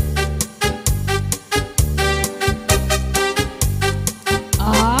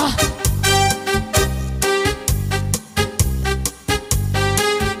 Ah.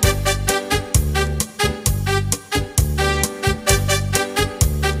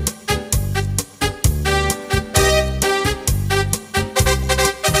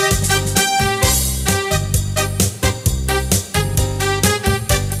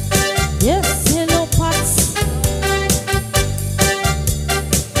 Yes, hello Pats.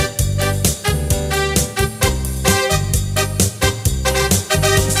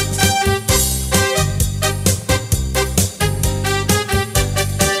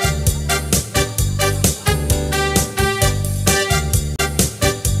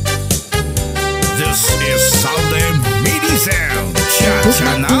 This is ZALDY Mini Sound.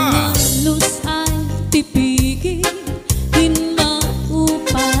 Chacha na. Luz ay tipigil, din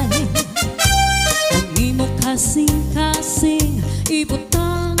maupay. Ang imo kasing-kasing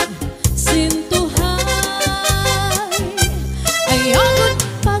ibutang sintuhay. Ayagot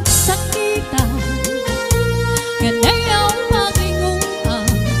pagsakitan, ganay ang pagingungan.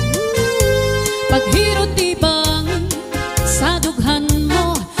 Paghirot ibang sa dughan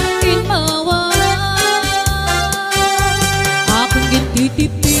mo, inmawala. Akong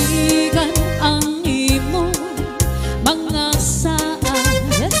gintitipid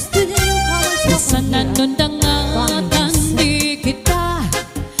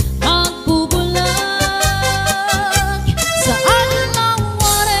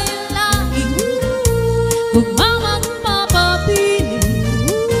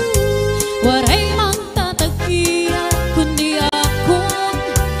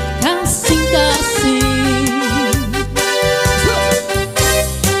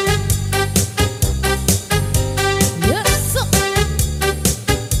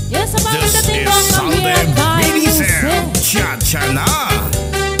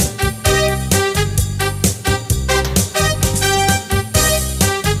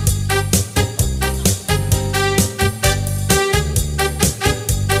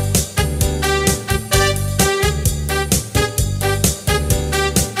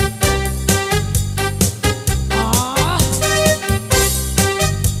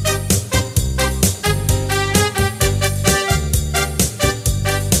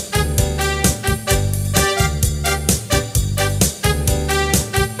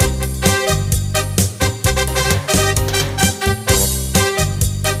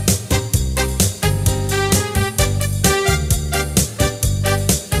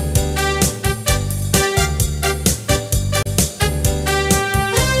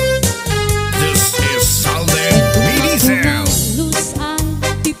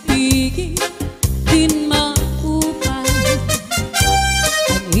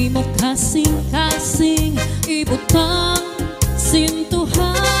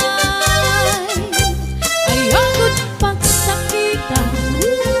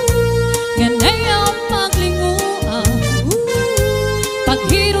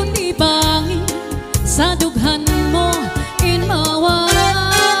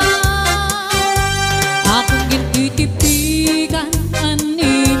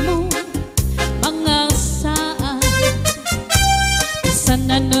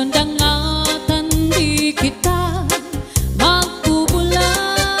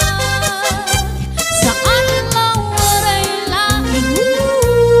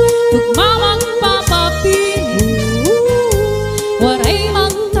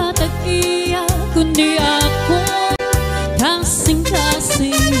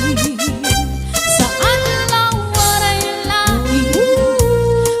asin. Saan lang waray lahi,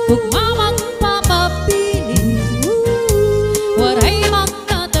 huwag magpapapili. Waray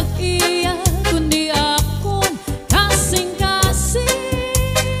magtatag-iya, kundi akong kasing-kasing.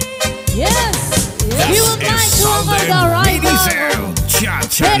 Yes! We would like to welcome the Mini rival. Sound.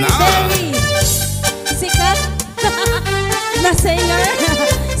 Chacha Very, na. very sikat na singer,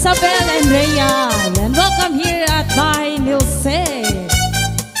 Sabel and Rayan. And welcome here at Bahay Nilse.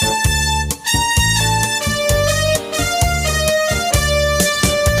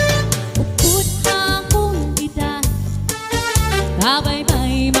 Upod akong edad,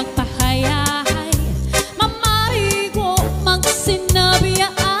 kabay-bay magpahayahay, mamarigo magsinabi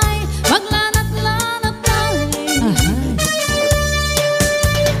ay maglanat-lanat ay.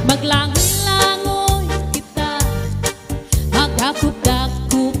 Maglangoy-langoy kita,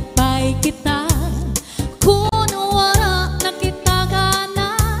 magdakop-dakopay kita. Kung wala na kita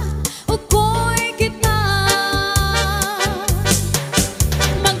gana, ukoy kita.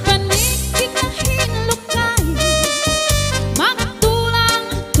 Magpanik kita hinlukay,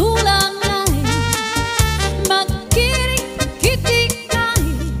 magtulang-tulangay, magkirik-kitikay,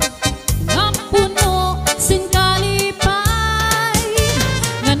 napuno sinkalipay.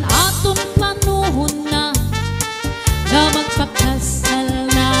 Ngan atong planuhon na magpakasal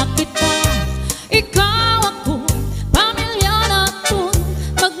na kita. Ikaw ako, pamilya naton,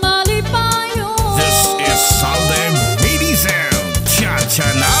 magmalipayo. This is ZALDY Mini Sound. Chacha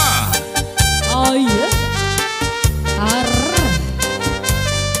na. Oh yeah. Arr.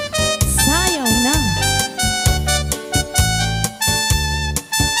 Sayaw na.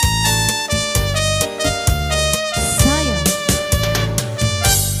 Sayaw.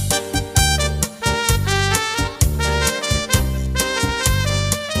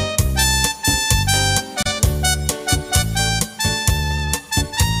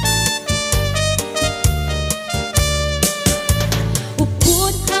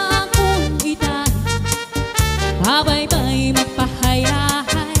 Upod akong edad, babay-bay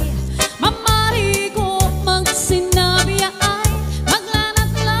magpahayahay, mamarigo magsinabi ay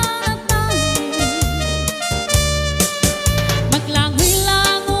maglanat-lanat ay.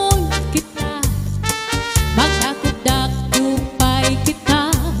 Maglangoy-langoy kita, magdakop-dakopay kita.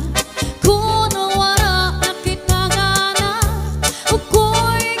 Kung wala na kita gana,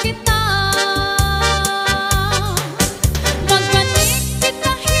 ukoy kita. Magpanik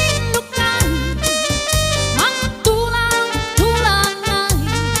kita hinlukay, magtulang-tulangay,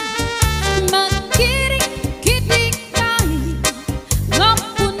 magkirik-kitikay,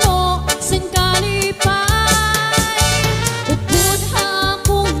 napuno sinkalipay. Upod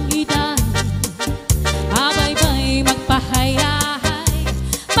akong edad, abay-bay magpahayahay,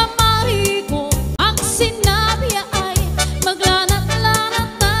 mamarigo ang sinabi ay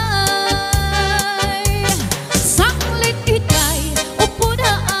maglanat-lanat ay. Saklit itay, upod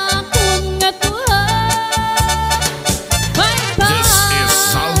akong natuhay. Bye-bye. This is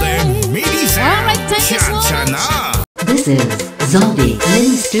ZALDY Mini Sound. Alright, thank you so Chacha much. na. This is ZALDY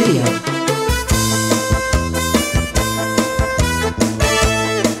Mini Studio.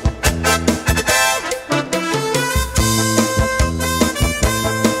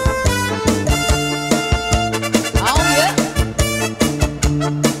 Oh yeah.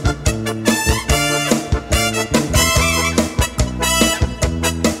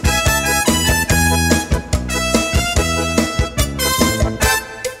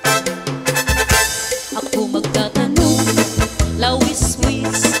 Ako magtatanong,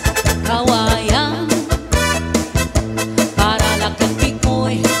 lawis-wis, kawayan, para lakang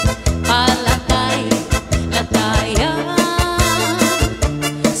pikoy, palatay, latayan.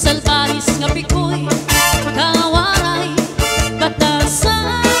 Salbaris nga pikoy, kawaray,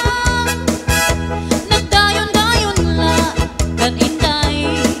 batasan. Nagdayon-dayon la,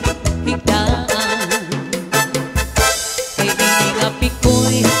 kaninday, higdaan. Kay ini nga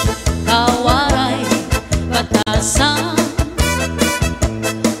pikoy, kawaray, batasan.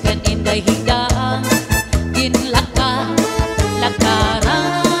 Kaninday higdaan.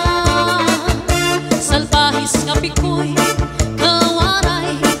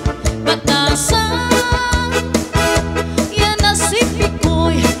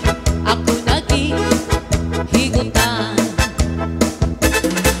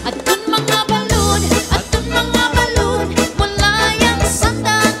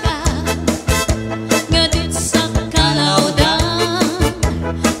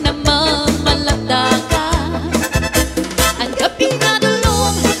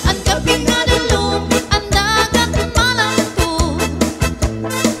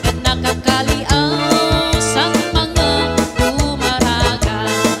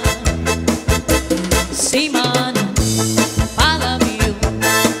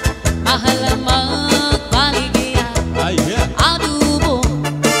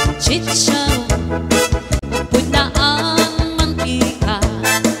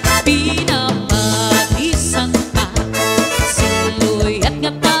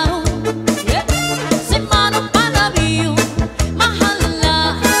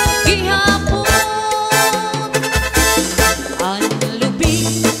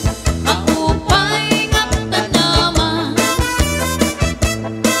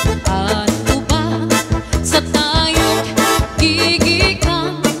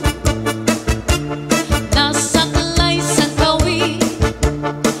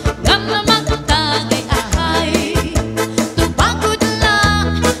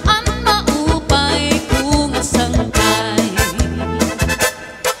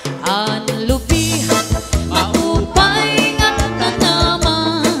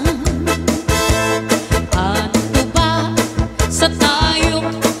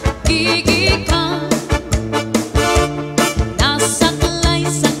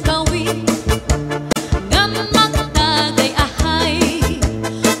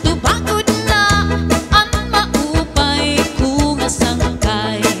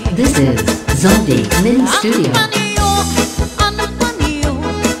 ZALDY Mini Studio. Ang paniyo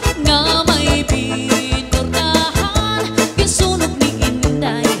nga may pinurdahan, gisunog ni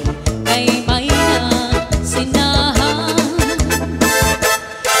Inday kay may nasinahan.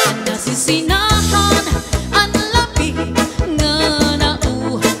 Nasisinahan ang labi nga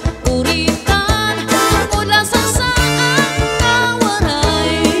nauuritan mula sa saan nga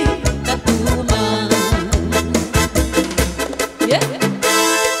waray katuman. Yeah.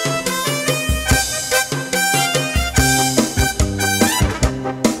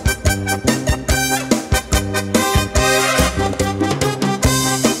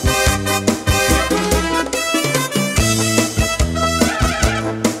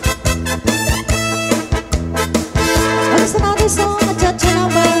 Gusto natin sa mga chacha na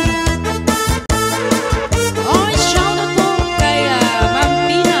ba? Oh, shout out po kay Ma'am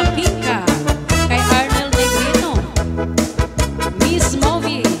Pina Pinka, kay Arnel Negrino, Miss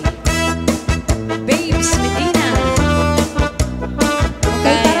Movi, Babes Medina,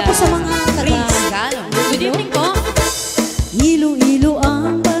 Okay, para po sa mga Prince Galo. Good evening po. Ilo-ilo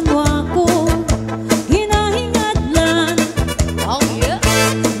ang banwa ko, hinahingadlan, Oh yeah.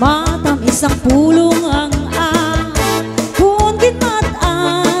 matamis ang pulong ang kung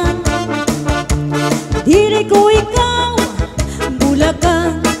ginmataan. Diri ko ikaw,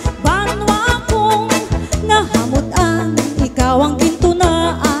 bulagan, banwa kong nahamutan. Ikaw ang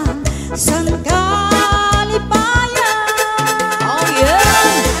gintunaan, san kalipayan. Oh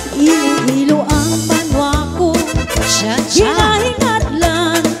yeah. Ilo-ilo ang banwa ko, Cha-cha.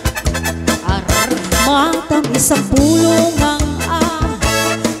 hinahingadlan, Arar. matamis ang pulong ang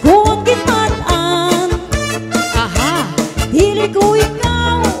kung ginmataan. Aha. Dili ko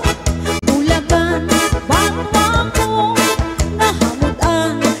ikaw, bulagan, banwa ko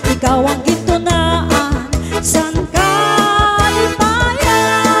nahamutan. Ikaw ang gintunaan, san kalipayan.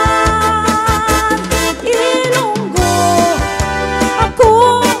 Ilonggo ako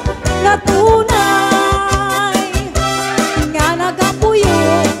natunay, nga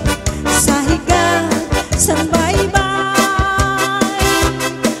nagapuyo sa higa san baybay.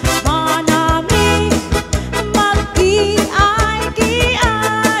 Manami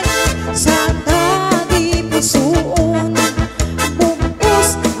magkiay-kiay sa tagi pusoon, bubos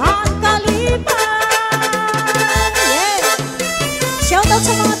ang kalipay. Yeah! Shout out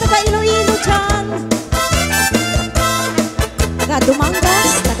sa mga taga Iloilo dyan, taga Dumangas,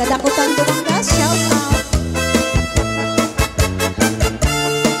 taga Dakutan Dumangas, shout out.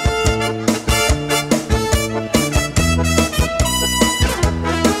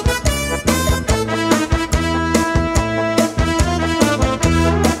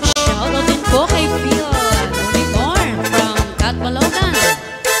 Shout out din po kay Phil Unicorn from Catbalogan.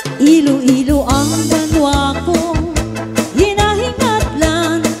 Ilo-ilo ang banwa ko,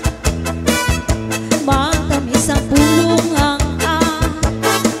 hinahingatlan, matamis ang pulong ang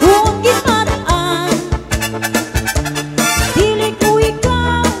kung ginmataan. Dili ko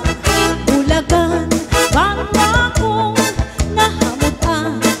ikaw, bulagan, banwa kong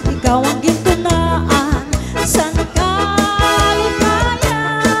nahamutan. Ikaw ang gintunaan, san kalipayan.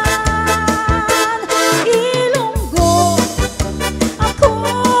 Ilonggo ako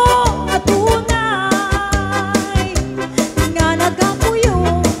atunay, nga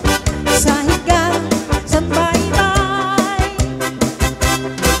nagapuyo sa higa san baybay.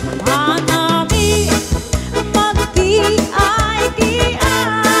 Manami magkiay-kiay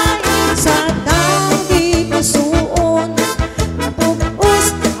sa tagi pusoon, bubos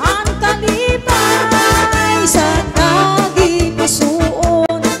ang kalipay. Sa tagi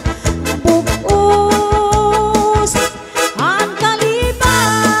pusoon, bubos ang kalipay.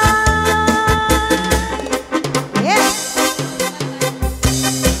 Yeah!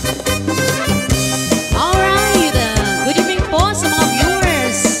 Alright, good evening po sa mga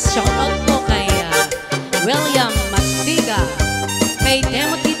viewers. Shout out po kay William Matiga, kay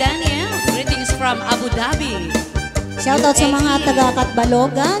Timothy Daniel. Greetings from Abu Dhabi. Shout out sa mga taga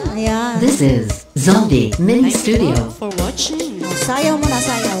Catbalogan. Ayan. This is ZALDY Mini Thank Studio. you for watching. Sayaw mo na,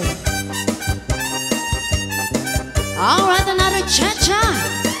 sayaw. Alright, another cha-cha.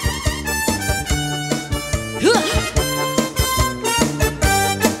 Huh.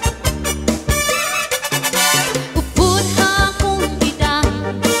 Upod akong ida,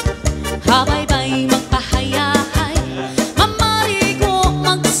 habaybay magpahayahay, mamari ko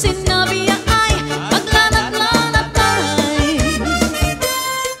magsinabi ay maglanat-lanat ay,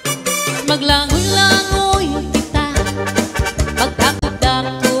 maglangoy-langoy kita,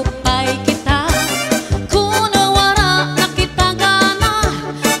 pagdakop-dakop ay kita, kung nawara na kita gana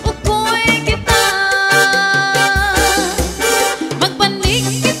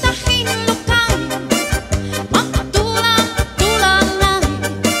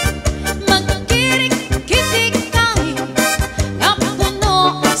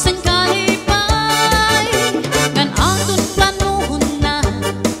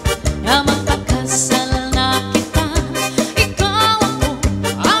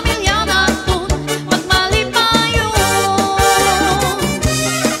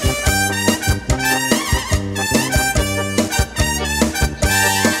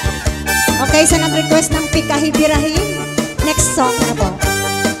Okay, sa nag-request ng Pikahi Birahe, next song na po.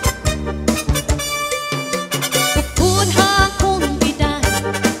 Pupudha kong biday,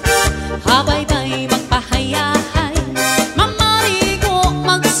 habay-bay magpahayahay, mamarigo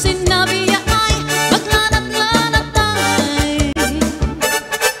magsinabiyay, maglanat-lanatay,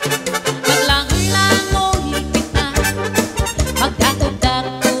 maglangoy-langoy kita,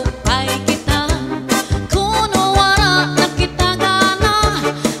 magdato-datupay kita, kuno wala na kita gana,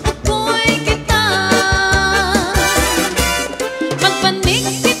 ako'y kita, magpanig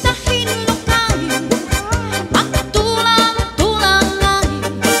kita hinlukay, magtulang-tulangay,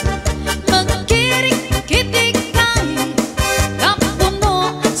 magkirik-kitikay,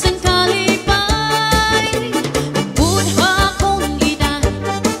 kapuno sang kalipay, budha kong iday,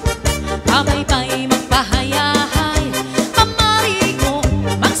 habay-bay magpahayahay, mamarigo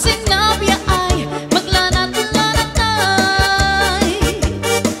magsinabiyay, maglanat-lanatay,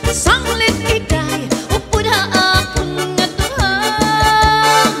 sanglit iday, upudha akong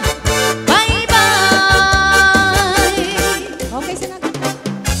atuhang, bye-bye. Okay, sa nag...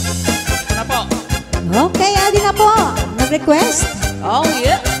 Ano po? Okay, adi na po. Nag-request. Oh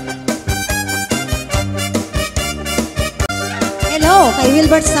yeah. Hello, kay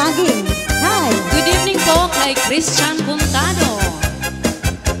Wilbert Saging. Hi. Good evening po kay Christian Puntado,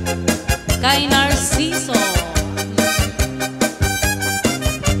 kay Narciso.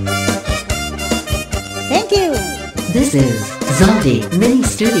 Thank you. This is ZALDY MINI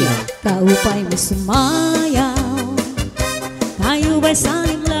STUDIO. Kaupay mo sumayaw, tayo ba'y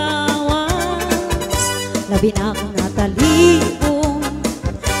saling lawas, labi na akong natalipong,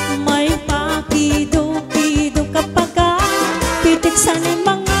 may pakido-kido kapag pitik sa ni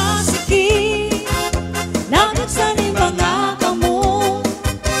mga sikit, labit sa ni mga kamong,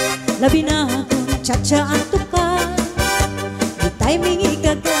 labi na akong chacha ang tukal, di timing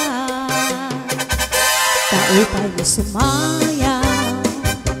ikagat, kaupay mo sumayaw,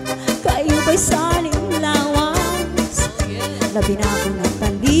 kayo ba'y saling lawas, labi na akong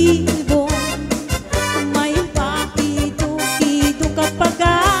natalibong, may pakido-kido kapag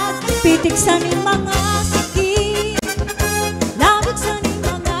pitik sa ni mga sikit, labit sa ni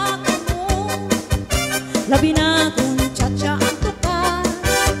mga kamong, labi na akong chacha ang tukal,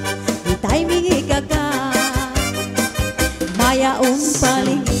 di timing ikagat, mayaon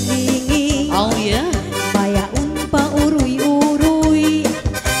palingilingi, Oh yeah. mayaon pa uruy-uruy,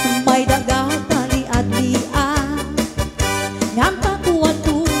 may daga tali-adlian, nganta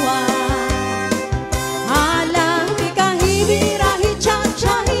tuwa-tuwa, hala, Pikahi Birahe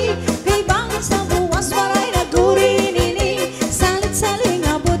chachahi, kay bangin sa buwas waray nagdurinini, salit-saling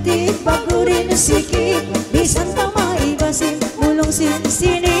abutik, bagurin na sikip, bisan pa maibasin, mulong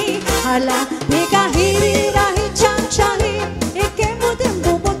sinisini, hala, Pikahi Birahe chachahi, ikimutin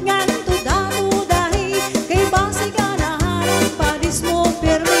bubot nganto damu-dahi, kay basi ganaharan, padis mo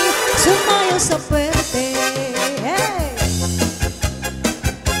pirmi, sumayo sa puwerte. Hey!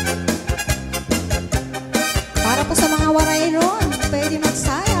 Para po sa mga waray ron, pwede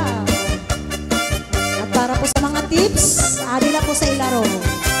magsayaw. At para po sa mga tips, adila po sa ilaro.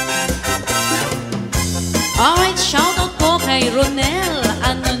 Alright, shout out po kay Ronel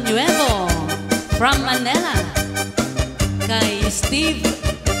Anunuevo from Manila, kay Steve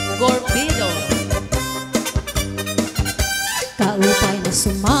Gorbido. Kaupay na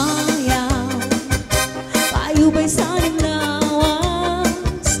sumayaw, payo ba'y saling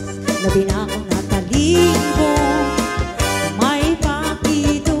lawas, labi na akong natalibong, may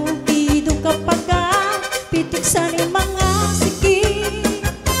pakido-kido kapag pitik sa ni mga sikit,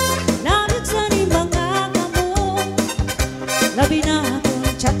 labit sa ni mga kamong, labi na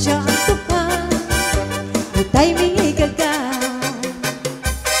akong chacha ang tukal, di timing ikagat,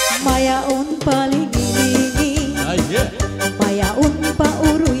 mayaon palingilingi, mayaon pa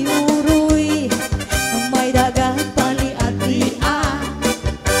uruy-uruy, may dagat pali-adlian,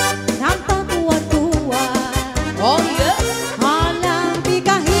 nang patuwa-tuwa, Oh yeah. halang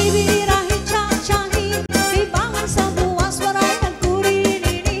Pikahi Birahe chachahi, kay bangan sa buwas waray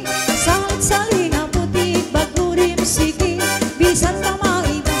nagkurinini, salit-saling abutik, bagurin sige, bisan pa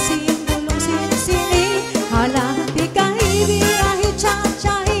maibasin, bulong sinisini, halang Pikahi Birahe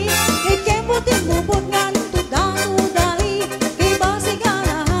chachahi, kay kembutin bubot nganto damu-dahi, kay basi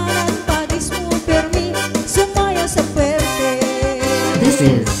ganaharan, padis mo pirmi, sumaya sa puwerte. This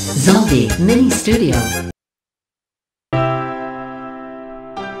is ZALDY MINI STUDIO.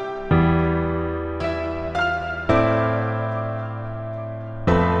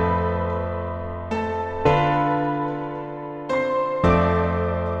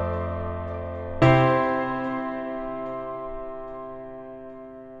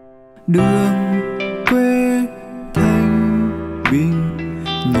 đường quê thanh bình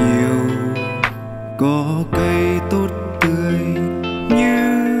nhiều, có cây tốt tươi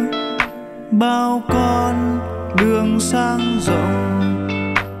như bao con đường sang rộng.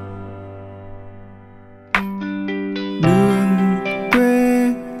 Đường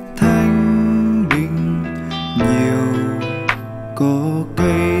quê thanh bình nhiều, có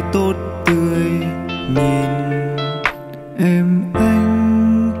cây tốt tươi nhìn em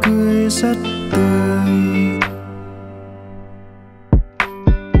anh cười rất tươi.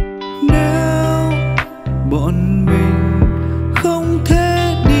 Nếu bọn mình không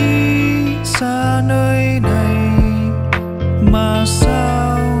thể đi xa nơi này, mà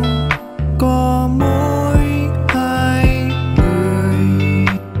sao có mỗi hai người?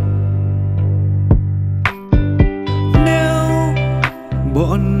 Nếu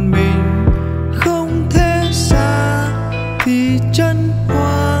bọn mình không thể xa thì chân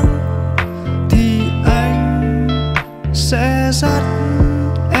hoang, thì anh sẽ dắt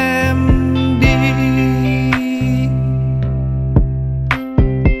em đi.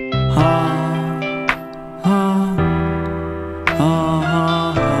 Ha ha ha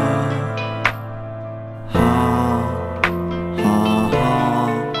ha ha ha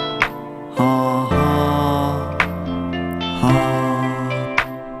ha ha.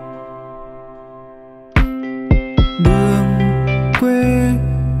 Đường quê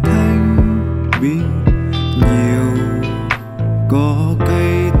thanh bình nhiều, có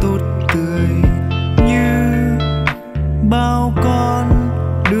cây tốt tươi như bao con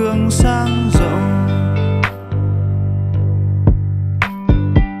đường sang rộng.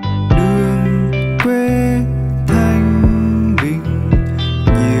 Đường quê thanh bình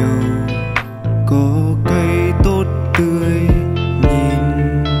nhiều, có cây tốt tươi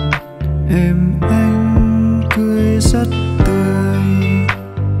nhìn em anh cười rất tươi.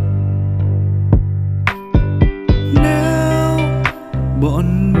 Nếu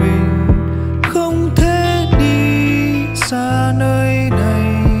bọn mình không thể đi xa nơi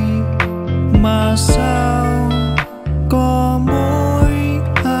này, mà sao có mỗi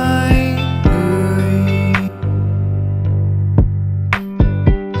hai người?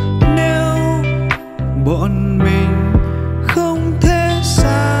 Nếu bọn mình không thể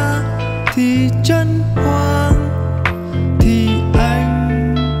xa thì chân